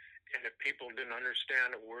 And if people didn't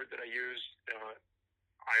understand a word that I used,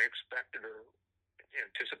 I expected or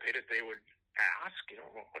anticipated they would ask,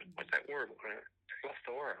 what's that word?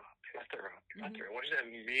 Plethora, plethora. Mm-hmm. What does that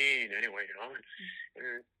mean anyway? You know,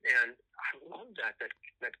 and I love that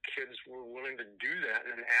kids were willing to do that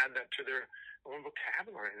and add that to their own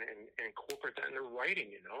vocabulary and incorporate that in their writing.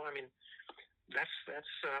 You know, I mean, that's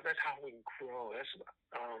how we grow. That's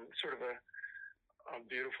sort of a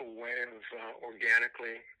beautiful way of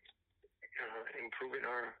organically improving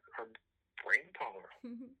our brain power.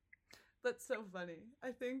 That's so funny.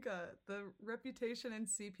 I think the reputation in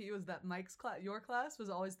CP was that Mike's class, your class,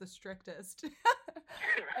 was always the strictest.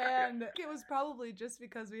 And it was probably just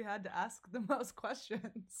because we had to ask the most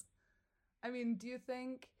questions. I mean, do you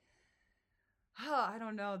think, I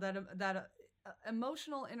don't know, that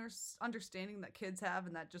emotional understanding that kids have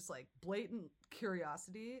and that just like blatant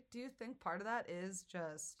curiosity, do you think part of that is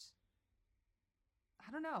just,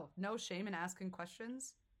 I don't know, no shame in asking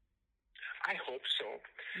questions? I hope so.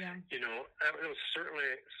 Yeah. You know, it was certainly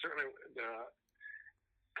the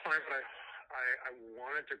climate I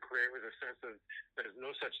wanted to create was a sense of there's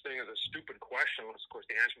no such thing as a stupid question unless, of course,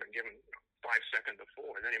 the answer been given 5 seconds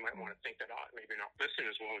before. And then you might want to think that, maybe not listen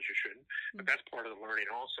as well as you should. But that's part of the learning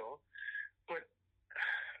also. But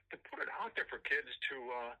to put it out there for kids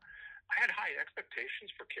I had high expectations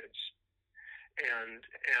for kids. And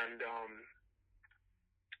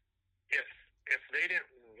if they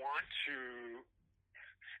didn't want to,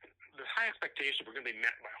 the high expectations were going to be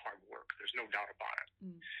met by hard work. There's no doubt about it.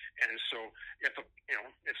 And so if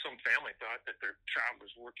some family thought that their child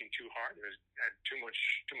was working too hard, had too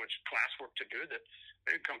much classwork to do, that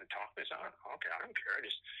they'd come and talk to us. Okay, I don't care.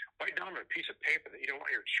 Just write down on a piece of paper that you don't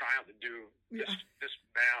want your child to do this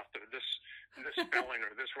math or this spelling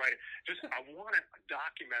or this writing. Just I want it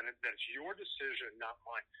documented that it's your decision, not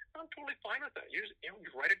mine. I'm totally fine with that. You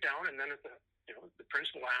write it down, and then at the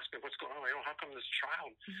principal asks me what's going on. How come this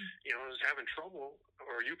child, is having trouble?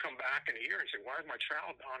 Or you come back in a year and say, why is my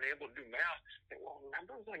child unable to do math? Say, well,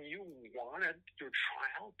 remember when you wanted your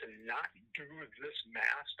child to not do this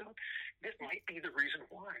math stuff? This might be the reason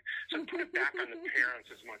why. So put it back on the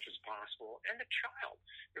parents as much as possible and the child.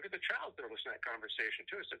 Because the child's there listening to that conversation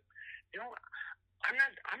too. So, I'm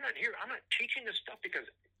not here. I'm not teaching this stuff because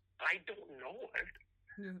I don't know it.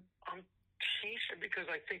 Yeah. I'm teach it because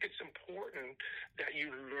I think it's important that you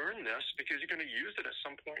learn this because you're going to use it at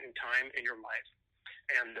some point in time in your life.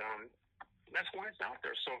 And that's why it's out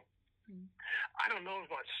there. So I don't know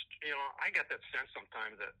about, I get that sense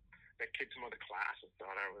sometimes that kids in other classes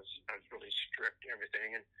thought I was really strict and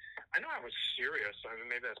everything. And I know I was serious. I mean,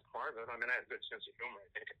 maybe that's part of it. I mean, I had a good sense of humor, I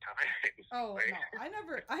think, at times. Oh, right?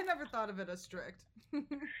 No. I never thought of it as strict. Did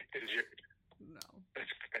you? No.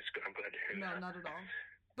 That's good. I'm glad to hear that. No, not at all.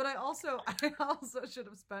 But I also should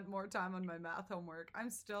have spent more time on my math homework.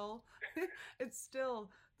 It's still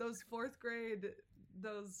those 4th grade,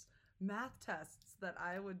 those math tests that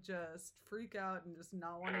I would just freak out and just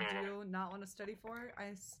not want to do, not want to study for.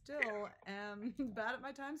 I still am bad at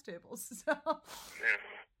my times tables. So,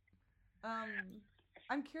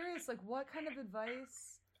 I'm curious, like, what kind of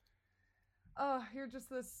advice? Oh, you're just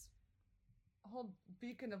this whole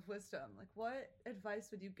beacon of wisdom. Like, what advice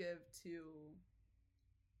would you give to?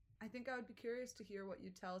 I think I would be curious to hear what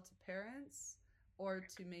you tell to parents or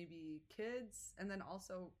to maybe kids. And then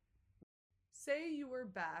also, say you were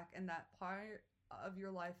back in that part of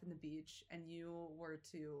your life in the beach and you were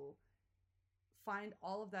to find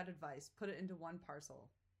all of that advice, put it into one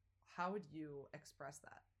parcel. How would you express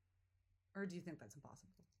that? Or do you think that's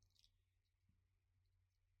impossible?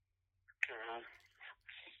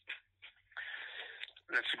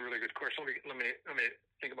 That's a really good question. Let me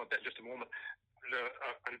think about that just a moment.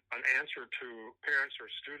 An answer to parents or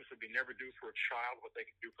students would be never do for a child what they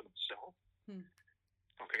can do for themselves.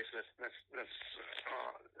 Okay, so that's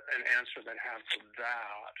an answer that has to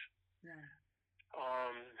that. Yeah.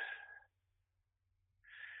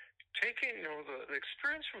 Taking the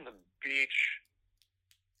experience from the beach,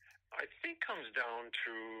 I think comes down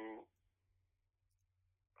to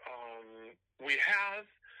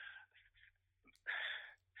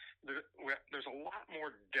there's a lot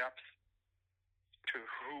more depth to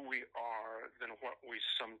who we are than what we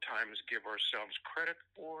sometimes give ourselves credit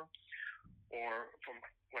for, or from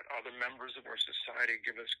what other members of our society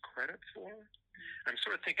give us credit for. I'm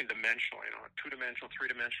sort of thinking dimensional, 2-dimensional,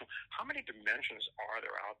 3-dimensional. How many dimensions are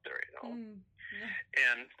there out there, Yeah.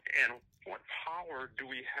 And what power do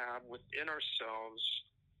we have within ourselves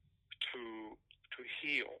to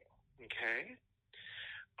heal? Okay.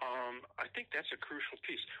 I think that's a crucial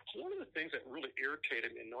piece. One of the things that really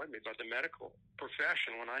irritated and annoyed me about the medical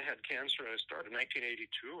profession when I had cancer, I started in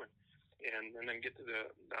 1982 and then get to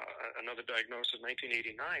another diagnosis in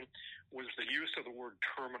 1989, was the use of the word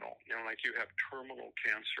terminal. Like you have terminal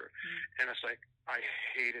cancer. And it's like, I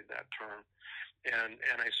hated that term, and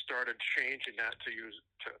I started changing that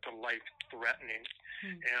to life threatening,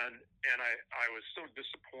 and I was so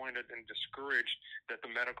disappointed and discouraged that the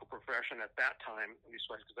medical profession at that time, at least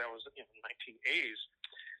because that was in the 1980s,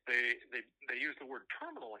 they used the word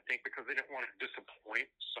terminal, I think, because they didn't want to disappoint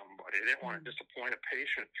somebody. They didn't want to disappoint a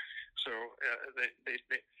patient. So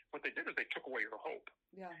what they did is they took away your hope.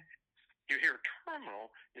 Yeah. You hear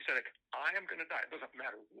terminal, you say, like, I am going to die. It doesn't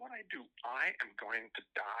matter what I do, I am going to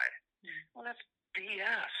die. Well, that's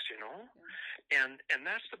BS, you know? Yeah. And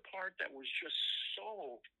that's the part that was just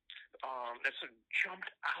so, that sort of jumped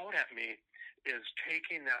out at me, is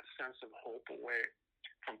taking that sense of hope away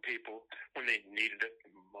from people when they needed it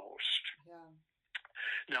the most. Yeah.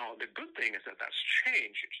 Now, the good thing is that that's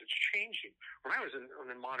changed. It's changing. When I was in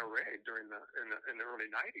Monterey in the early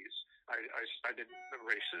 90s, I did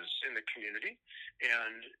races in the community,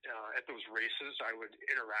 and at those races, I would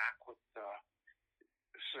interact with a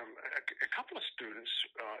couple of students,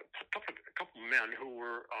 a couple men who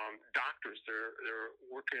were doctors. They're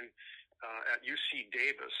working at UC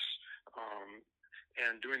Davis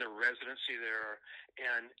and doing their residency there,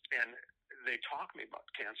 and they talked to me about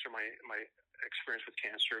cancer, my experience with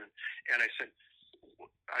cancer, and I said,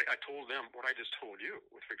 I told them what I just told you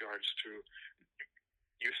with regards to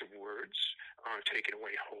use of words, taking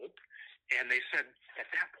away hope, and they said at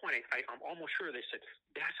that point, I'm almost sure they said,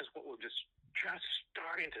 that is what we're just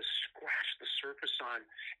starting to scratch the surface on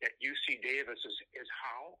at UC Davis is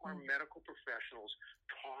how our medical professionals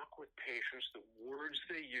talk with patients, the words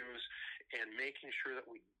they use, and making sure that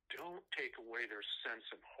we don't take away their sense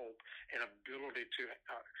of hope and ability to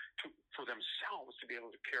for themselves to be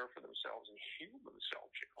able to care for themselves and heal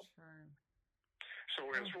themselves, you know. Sure.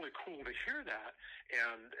 So it was really cool to hear that,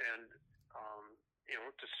 and you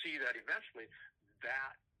know, to see that eventually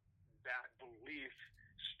that belief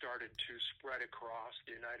started to spread across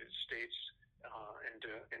the United States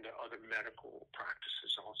into other medical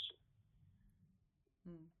practices also.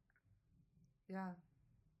 Yeah.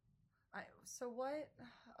 So what?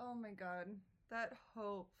 Oh my God, that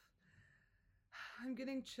hope. I'm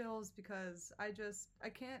getting chills because I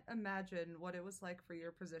can't imagine what it was like for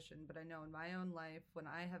your position, but I know in my own life when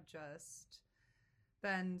I have just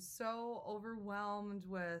been so overwhelmed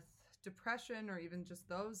with depression or even just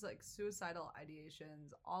those like suicidal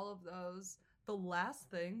ideations, all of those, the last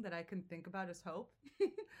thing that I can think about is hope.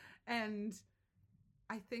 And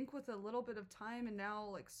I think with a little bit of time and now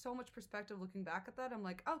like so much perspective looking back at that, I'm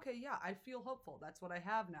like, okay, yeah, I feel hopeful. That's what I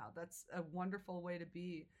have now. That's a wonderful way to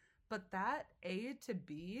be. But that A to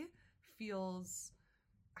B feels,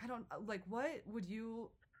 I don't like, what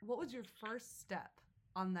was your first step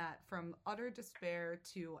on that from utter despair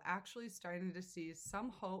to actually starting to see some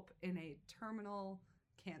hope in a terminal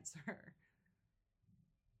cancer?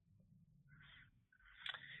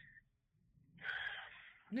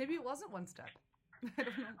 Maybe it wasn't one step.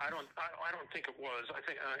 I don't know. I don't think it was. I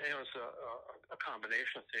think it was a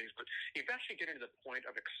combination of things, but you eventually get into the point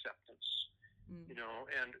of acceptance, you know.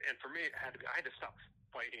 And for me, I had to stop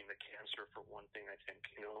fighting the cancer for one thing. I think,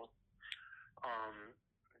 you know,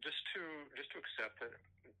 just to accept that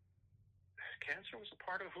cancer was a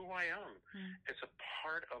part of who I am. It's a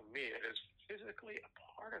part of me. It is physically a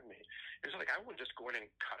part of me. It's like I wouldn't just go in and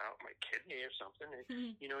cut out my kidney or something.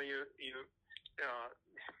 You know,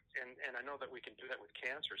 and I know that we can do that with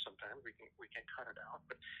cancer sometimes. We can cut it out,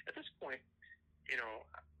 but at this point, you know,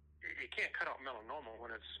 you can't cut out melanoma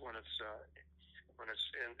when it's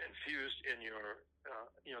infused in your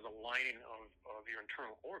you know, the lining of your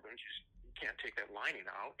internal organs. You can't take that lining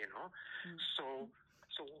out, you know. So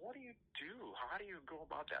what do you do? How do you go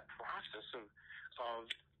about that process of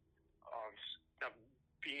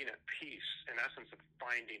being at peace, in essence, of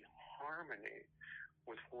finding harmony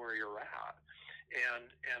with where you're at?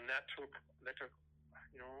 And that took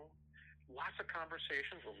you know, lots of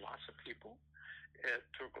conversations with lots of people. It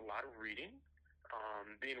took a lot of reading,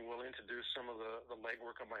 being willing to do some of the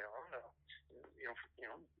legwork on my own. You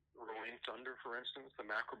know, Rolling Thunder, for instance, the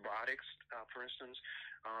macrobiotics, for instance,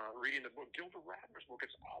 reading the book, Gilda Radner's book.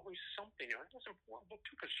 It's always something. You know, it was an important book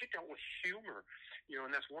too because she dealt with humor. You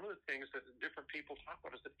know, and that's one of the things that different people talk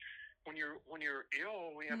about, is that when you're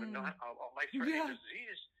ill, we have a life-threatening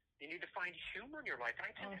disease. You need to find humor in your life.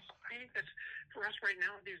 I think that's for us right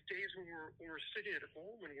now these days when we're sitting at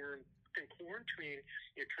home and we're in quarantine.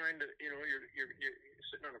 You're trying to, you know, you're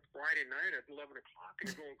sitting on a Friday night at 11 o'clock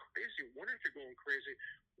and you're going crazy. Wondering if you're going crazy.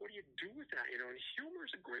 What do you do with that? You know, and humor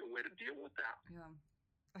is a great way to deal with that. Yeah.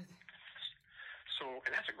 So,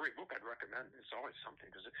 and that's a great book. I'd recommend. It's always something,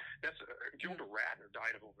 because that's Gilda Radner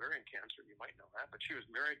died of ovarian cancer. You might know that, but she was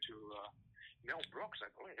married to Mel Brooks, I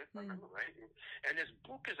believe, if I remember right. And this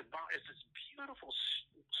book is this beautiful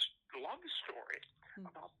love story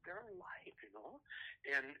about their life, you know,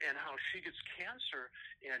 and how she gets cancer,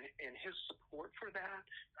 and his support for that,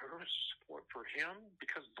 her support for him,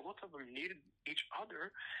 because both of them needed each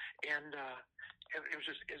other, and it was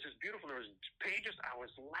just beautiful. There was pages I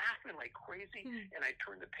was laughing like crazy, and I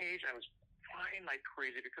turned the page and I was crying like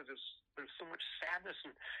crazy because there's so much sadness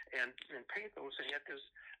and pathos, and yet there's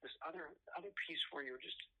this other piece where you're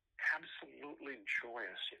just absolutely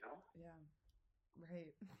joyous, you know? Yeah,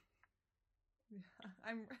 right. Yeah,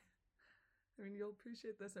 I mean, you'll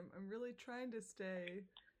appreciate this. I'm really trying to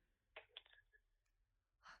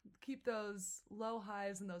keep those low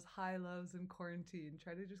highs and those high lows in quarantine.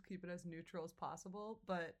 Try to just keep it as neutral as possible.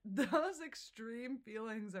 But those extreme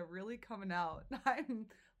feelings are really coming out. I'm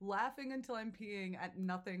laughing until I'm peeing at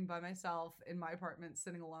nothing by myself in my apartment,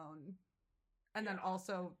 sitting alone. And then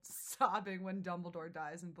also sobbing when Dumbledore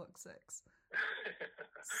dies in book 6.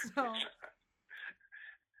 So...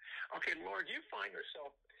 Okay, Laura, do you find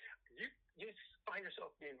yourself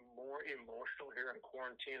being more emotional here in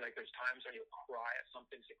quarantine? Like there's times when you cry at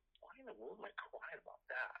something, you say, why in the world am I crying about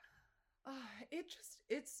that?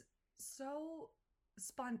 It's so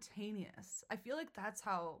spontaneous. I feel like that's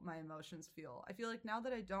how my emotions feel. I feel like now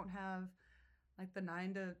that I don't have like the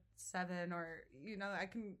 9 to 7, or, you know,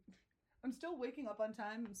 I'm still waking up on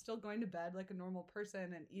time. I'm still going to bed like a normal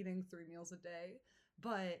person and eating 3 meals a day,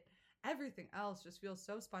 but everything else just feels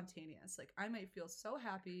so spontaneous. Like I might feel so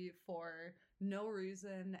happy for no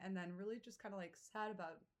reason and then really just kind of like sad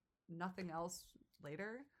about nothing else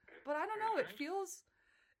later. But I don't know,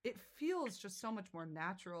 it feels just so much more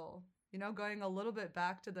natural. You know, going a little bit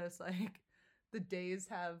back to this, like the days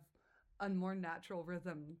have a more natural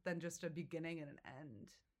rhythm than just a beginning and an end.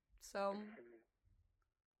 So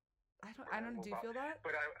I don't know, do you feel that?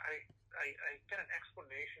 But I got an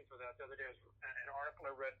explanation for that the other day. It was an article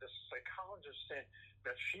I read. This psychologist saying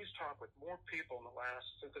that she's talked with more people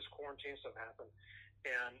since this quarantine stuff happened,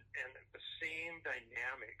 and the same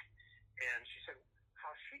dynamic. And she said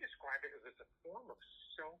how she described it is it's a form of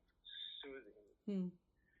self-soothing.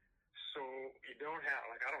 So you don't have,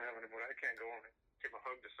 like, I don't have anybody. I can't go and give a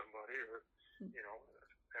hug to somebody or you know,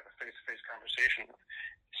 have a face-to-face conversation.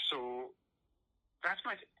 So that's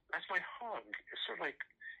my hug. It's sort of like,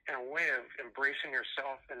 in a way, of embracing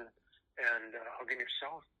yourself and hugging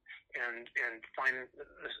yourself and finding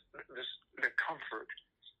the comfort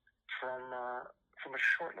from a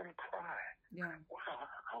short little cry. Yeah.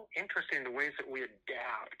 Wow, how interesting the ways that we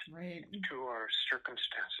adapt to our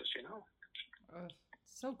circumstances, you know?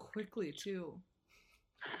 So quickly, too.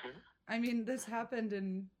 I mean, this happened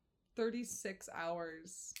in 36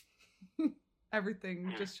 hours.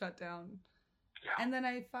 Everything just shut down. Yeah. And then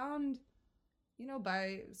I found, you know,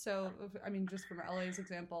 just from LA's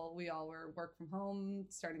example, we all were work from home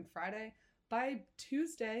starting Friday. By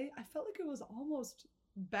Tuesday, I felt like it was almost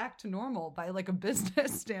back to normal by like a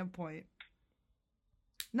business standpoint.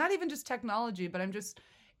 Not even just technology, but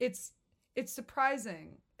it's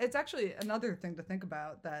surprising. It's actually another thing to think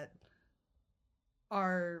about, that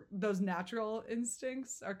those natural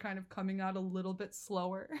instincts are kind of coming out a little bit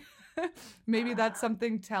slower. Maybe that's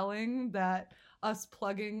something telling, that us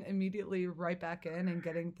plugging immediately right back in and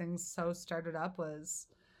getting things so started up was...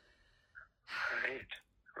 Right,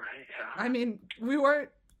 yeah. I mean,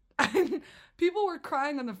 people were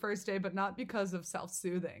crying on the first day, but not because of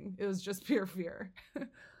self-soothing. It was just pure fear.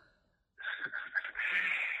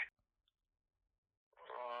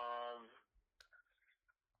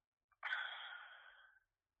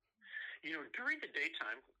 You know, during the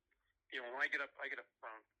daytime, you know, when I get up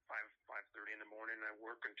around 5:30 in the morning, and I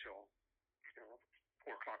work until, you know,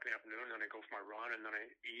 4 o'clock in the afternoon, and then I go for my run, and then I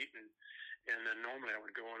eat, and then normally I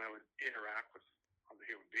would go and I would interact with other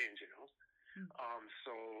human beings, you know.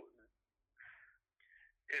 So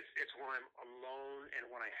it's when I'm alone, and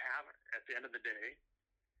when I haven't, at the end of the day,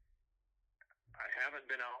 I haven't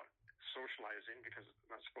been out socializing because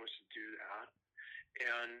I'm not supposed to do that,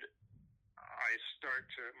 and I start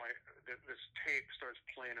to this tape starts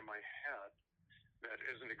playing in my head that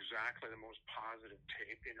isn't exactly the most positive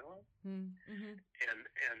tape, you know. Mm-hmm.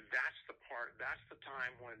 And that's the part. That's the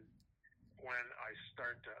time when I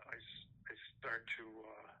start to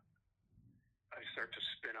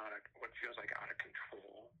spin out of what feels like out of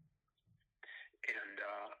control, and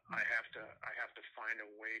I have to find a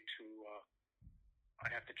way to. I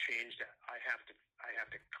have to change that. I have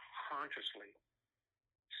to consciously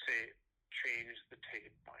say, change the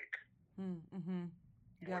tape, Mike. Mm-hmm.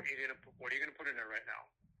 Yep. What are you gonna put in there right now?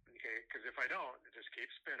 Okay, because if I don't, it just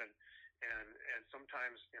keeps spinning, and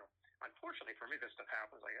sometimes, you know, unfortunately for me, this stuff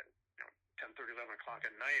happens. I get, you know, 10:30, 11 o'clock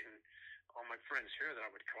at night, and all my friends here that I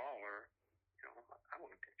would call were, I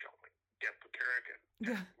wouldn't call like Deb Paterick at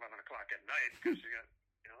 11 o'clock at night because you got,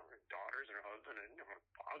 her daughters and her husband and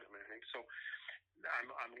bog them and everything. So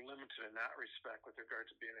I'm limited in that respect with regard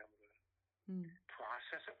to being able to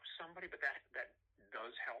process it with somebody, but that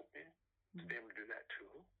does help me to be able to do that too.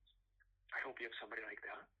 I hope you have somebody like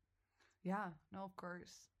that. Yeah, no, of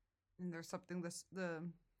course. And there's something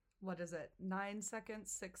what is it, 9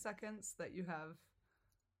 seconds, 6 seconds that you have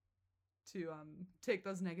to take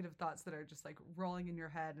those negative thoughts that are just like rolling in your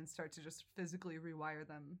head and start to just physically rewire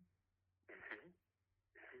them. Mm-hmm.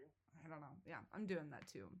 Mm-hmm. I don't know. Yeah, I'm doing that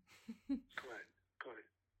too. Good.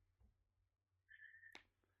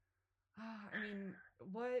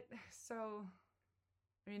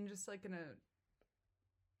 Just like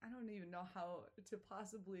I don't even know how to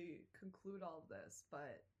possibly conclude all of this,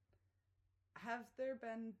 but have there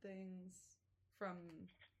been things from,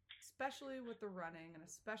 especially with the running and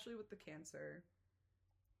especially with the cancer,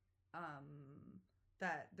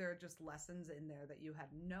 that there are just lessons in there that you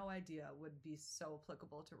had no idea would be so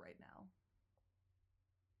applicable to right now?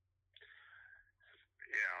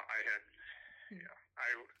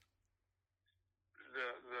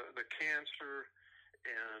 The cancer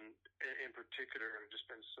and in particular have just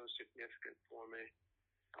been so significant for me.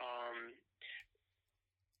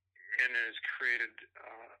 And it has created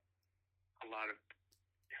a lot of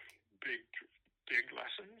big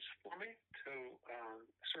lessons for me to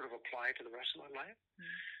sort of apply to the rest of my life.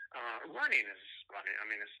 Running is running. I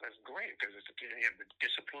mean, that's great because you have the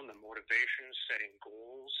discipline, the motivation, setting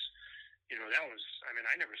goals.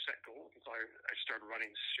 I never set goals until I started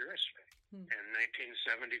running seriously in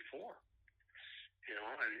 1974.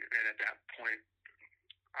 And at that point,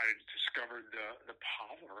 I discovered the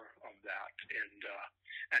power of that,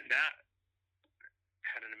 and that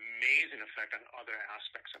had an amazing effect on other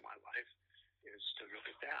aspects of my life. Is to look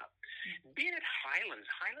at that. Being at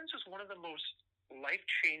Highlands was one of the most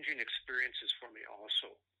life-changing experiences for me,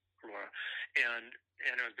 also, Laura, and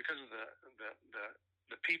it was because of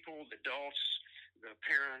the people, the adults, the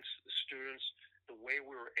parents, the students, the way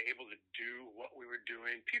we were able to do what we were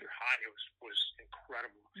doing. Peter High was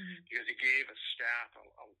incredible because he gave a staff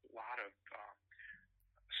a lot of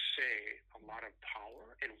say, a lot of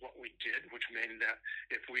power in what we did, which meant that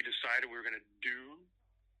if we decided we were going to do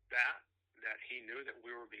that he knew that we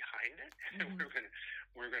were behind it, and we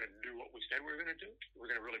were going to do what we said we were going to do. We're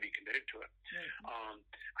going to really be committed to it.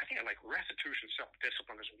 I think like restitution,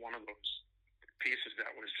 self-discipline is one of those pieces that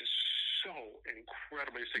was just so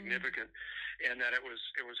incredibly significant, and that it was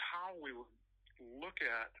how we would look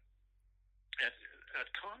at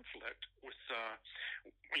conflict with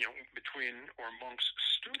between or amongst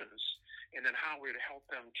students, and then how we'd help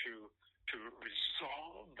them to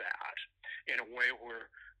resolve that in a way where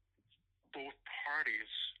both parties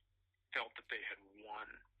felt that they had won,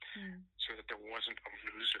 so that there wasn't a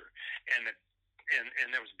loser, and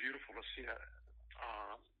that was beautiful to see that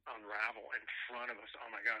unravel in front of us. Oh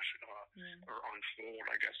my gosh, or unfold.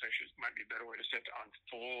 I guess might be a better way to say it, to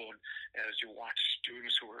unfold as you watch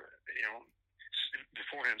students who were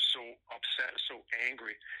beforehand so upset, so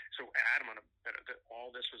angry, so adamant that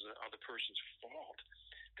all this was the other person's fault,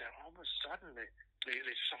 that all of a sudden they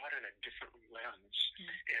saw it in a different lens,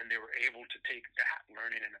 and they were able to take that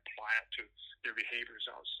learning and apply it to their behaviors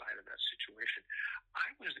outside of that situation. I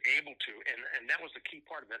was able to, and that was the key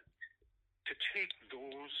part of it, to take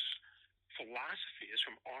those philosophies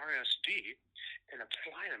from RSD and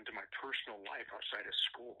apply them to my personal life outside of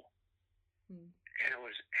school. And it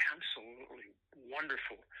was absolutely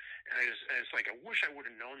wonderful. And it's like, I wish I would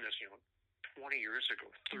have known this, 20 years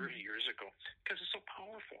ago, 30 years ago, because it's so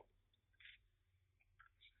powerful.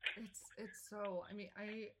 It's so,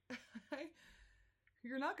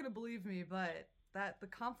 you're not going to believe me, but the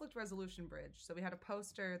conflict resolution bridge. So we had a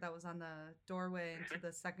poster that was on the doorway into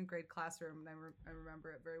the second grade classroom, and I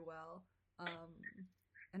remember it very well.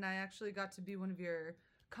 And I actually got to be one of your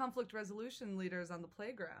conflict resolution leaders on the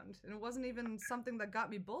playground, and it wasn't even something that got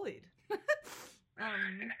me bullied.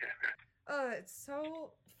 It's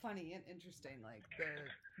so funny and interesting, like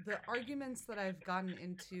the arguments that I've gotten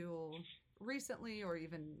into recently, or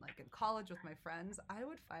even like in college with my friends. I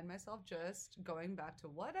would find myself just going back to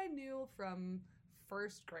what I knew from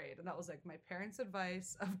first grade, and that was like my parents'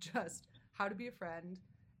 advice of just how to be a friend,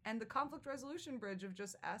 and the conflict resolution bridge of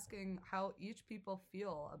just asking how each people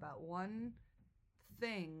feel about one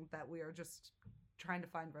thing that we are just trying to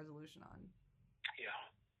find resolution on. Yeah.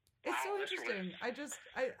 It's so interesting.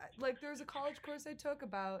 I like, there was a college course I took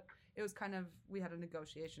about, it was kind of, we had a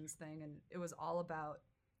negotiations thing, and it was all about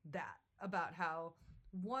that, about how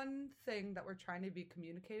one thing that we're trying to be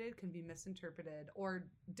communicated can be misinterpreted or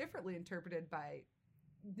differently interpreted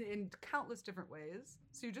in countless different ways.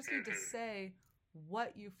 So you just need to say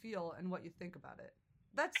what you feel and what you think about it.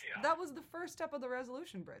 That was the first step of the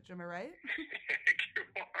resolution bridge. Am I right? You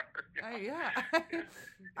are. Yeah.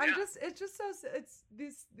 It's just so, it's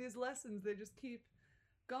these lessons, they just keep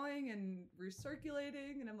going and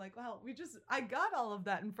recirculating. And I'm like, wow, I got all of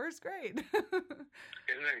that in first grade. Isn't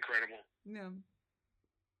that incredible? Yeah.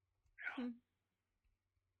 And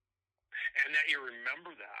that you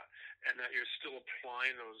remember that, and that you're still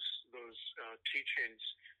applying those teachings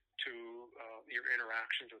to your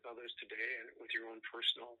interactions with others today, and with your own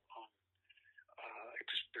personal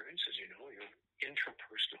experiences. Your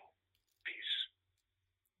intrapersonal piece.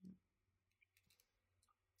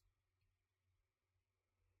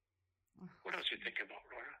 What else are you thinking about,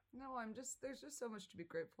 Laura? No, there's just so much to be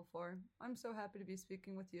grateful for. I'm so happy to be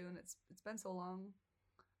speaking with you, and it's been so long.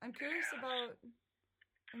 I'm curious about,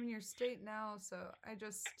 your state now, so I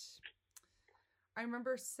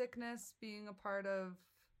remember sickness being a part of,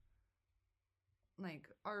 like,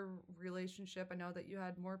 our relationship. I know that you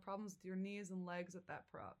had more problems with your knees and legs at that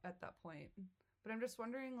point. But I'm just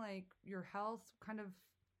wondering, like, your health, kind of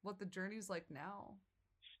what the journey's like now.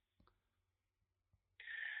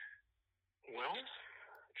 Well,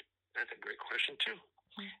 that's a great question, too.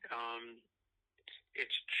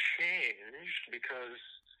 It's changed because,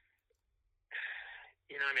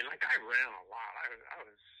 I ran a lot. I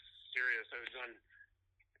was serious. I was on,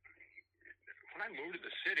 when I moved to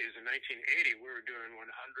the cities in 1980, we were doing 100,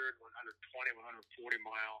 120, 140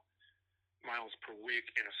 miles per week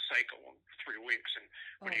in a cycle, 3 weeks. And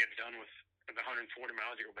when you get done with the 140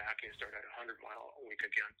 miles, you go back and you start at 100 mile a week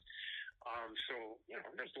again. So,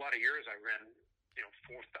 there's a lot of years I ran,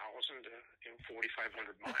 4,000 to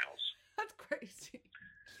 4,500 miles. That's crazy.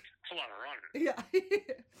 It's a lot of running. Yeah.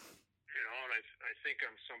 And I think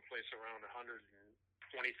I'm someplace around 120,000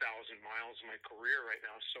 miles in my career right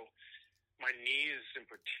now. So my knees in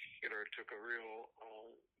particular took a real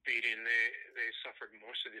beating. They suffered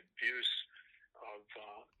most of the abuse of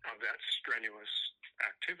that strenuous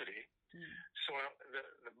activity. So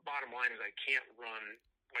the bottom line is I can't run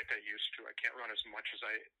like I used to. I can't run as much as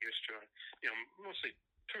I used to. Mostly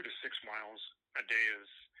 2 to 6 miles a day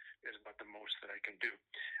is about the most that I can do.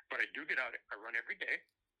 But I do get out. I run every day.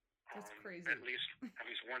 That's crazy. At least 1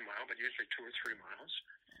 mile, but usually 2 or 3 miles.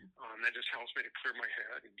 That just helps me to clear my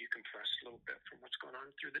head and decompress a little bit from what's going on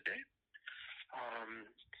through the day.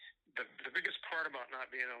 The biggest part about not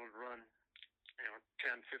being able to run,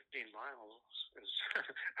 10, 15 miles is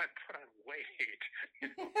I put on weight.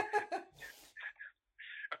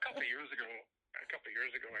 A couple of years ago, I got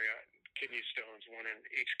kidney stones, one in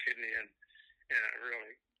each kidney, and it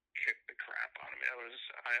really kicked the crap out of me.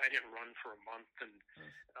 I didn't run for a month, and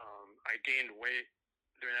I gained weight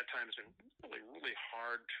during that time. It's been really, really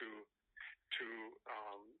hard to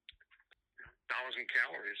 1,000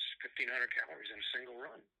 calories, 1,500 calories in a single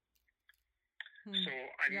run. So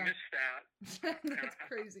I miss that. That's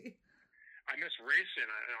crazy. I miss racing.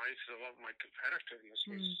 I used to love my competitiveness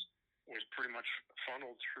was pretty much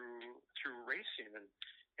funneled through racing, and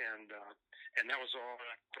that was all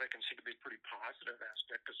what I consider to be a pretty positive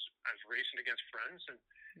aspect, because I was racing against friends, and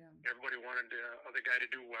everybody wanted the other guy to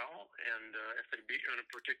do well, and if they beat you on a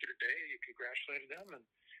particular day, you congratulated them,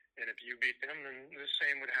 and if you beat them, then the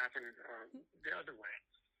same would happen the other way.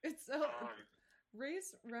 It's so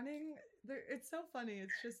race running. It's so funny.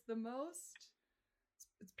 It's just the most.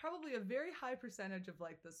 It's probably a very high percentage of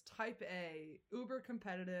like this type A, uber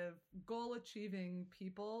competitive, goal achieving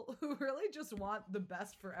people who really just want the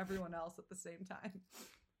best for everyone else at the same time.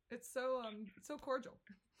 It's so cordial.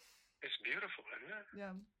 It's beautiful, isn't it?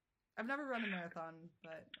 Yeah. I've never run a marathon,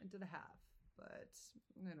 but I did a half. But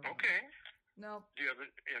okay. No. Do you have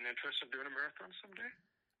an interest in doing a marathon someday?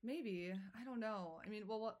 Maybe. I don't know. I mean,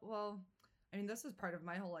 this is part of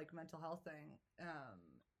my whole like mental health thing.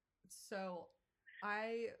 So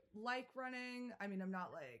I like running. I mean, I'm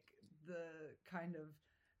not like the kind of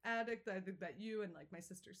addict that I think that you and like my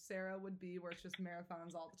sister Sarah would be, where it's just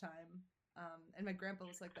marathons all the time. And my grandpa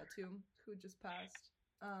was like that too, who just passed.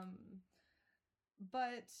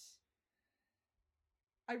 But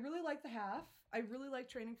I really like the half. I really like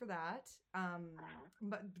training for that.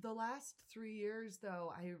 But the last 3 years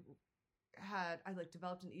though, I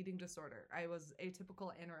developed an eating disorder. I was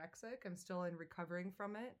atypical anorexic. I'm still recovering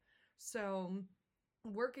from it. So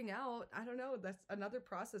working out, I don't know, that's another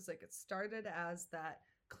process. Like it started as that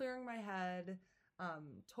clearing my head,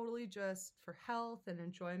 totally just for health and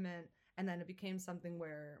enjoyment. And then it became something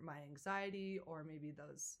where my anxiety or maybe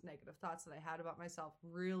those negative thoughts that I had about myself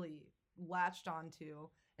really latched onto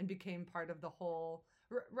and became part of the whole.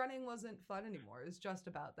 Running wasn't fun anymore. It was just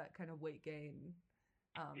about that kind of weight gain,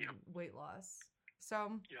 weight loss.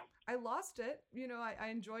 So I lost it. You know, I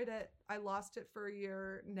enjoyed it. I lost it for a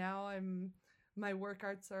year. Now my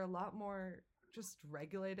workouts are a lot more just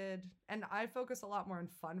regulated, and I focus a lot more on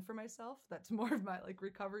fun for myself. That's more of my like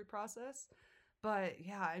recovery process. But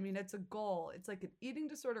yeah, I mean, it's a goal. It's like an eating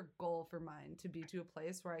disorder goal for mine to be to a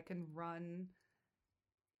place where I can run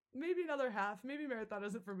maybe another half, maybe marathon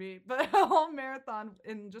isn't for me, but a whole marathon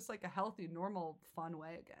in just like a healthy, normal, fun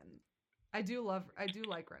way again. I do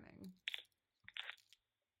like running.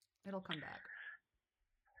 It'll come back.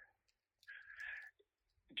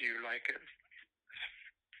 Do you like it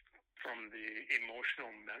from the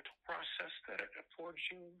emotional, mental process that it affords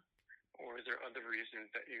you, or is there other reasons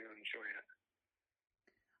that you enjoy it?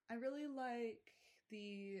 I really like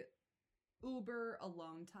the uber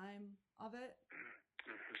alone time of it.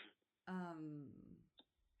 Mm-hmm.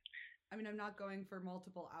 I mean, I'm not going for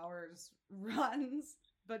multiple hours runs,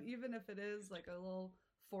 but even if it is like a little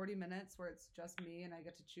 40 minutes where it's just me and I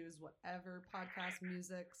get to choose whatever podcast,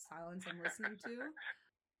 music, silence I'm listening to,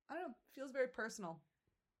 I don't know, it feels very personal.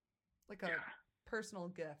 Like a personal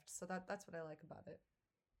gift. So that's what I like about it.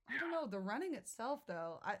 I don't know, the running itself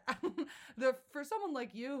though, for someone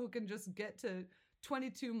like you who can just get to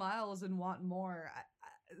 22 miles and want more,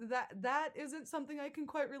 that isn't something I can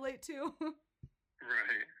quite relate to.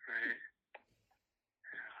 Right.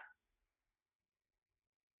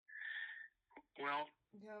 Yeah. Well,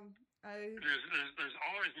 there's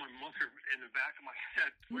always my mother in the back of my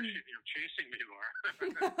head pushing, chasing me, Laura.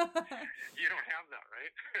 You don't have that,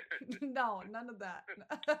 right? No, none of that.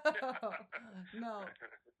 No.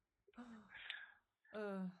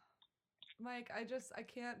 Mike, I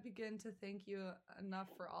can't begin to thank you enough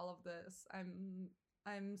for all of this.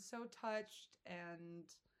 I'm so touched and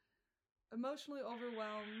emotionally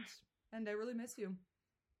overwhelmed, and I really miss you.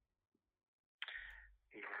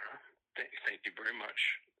 Nora, thank you very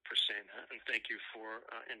much for saying that, and thank you for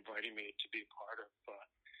inviting me to be part of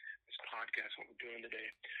this podcast, what we're doing today.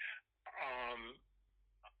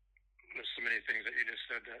 There's so many things that you just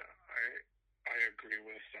said that I agree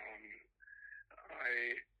with.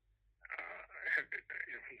 I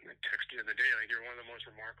texted you the other day, like, you're one of the most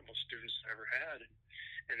remarkable students I ever had.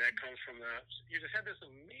 And that comes from you just had this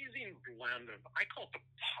amazing blend of, I call it the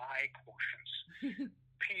PI quotients.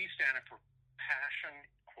 P standing for passion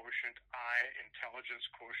quotient, I, intelligence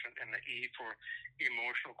quotient, and the E for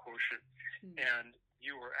emotional quotient. And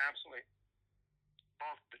you were absolutely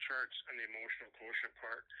off the charts in the emotional quotient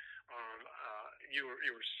part. You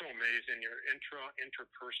were so amazing. Your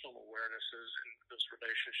interpersonal awarenesses and those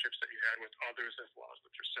relationships that you had with others as well as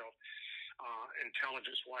with yourself.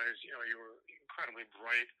 Intelligence-wise, you were incredibly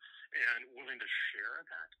bright and willing to share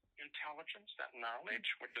that intelligence, that knowledge,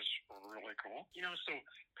 which is really cool. So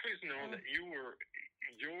please know that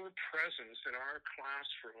your presence in our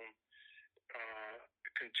classroom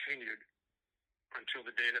continued until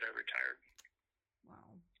the day that I retired.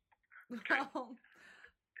 Wow. Well,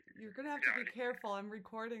 you're going to have to be careful. I'm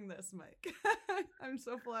recording this, Mike. I'm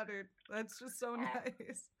so flattered. That's just so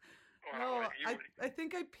nice. Well, no, I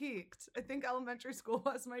think I peaked. I think elementary school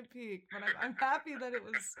was my peak, but I'm happy that it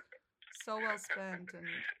was so well spent. And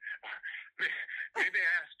maybe I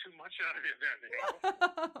asked too much out of you then.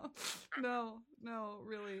 No,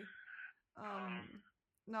 really.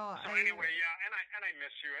 No. So anyway, and I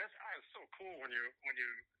miss you. It was so cool when you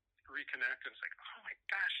reconnect, and it's like, oh my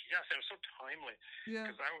gosh, yes, it was so timely. Yeah.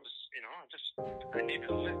 Because I was, I needed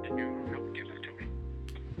to listen to you.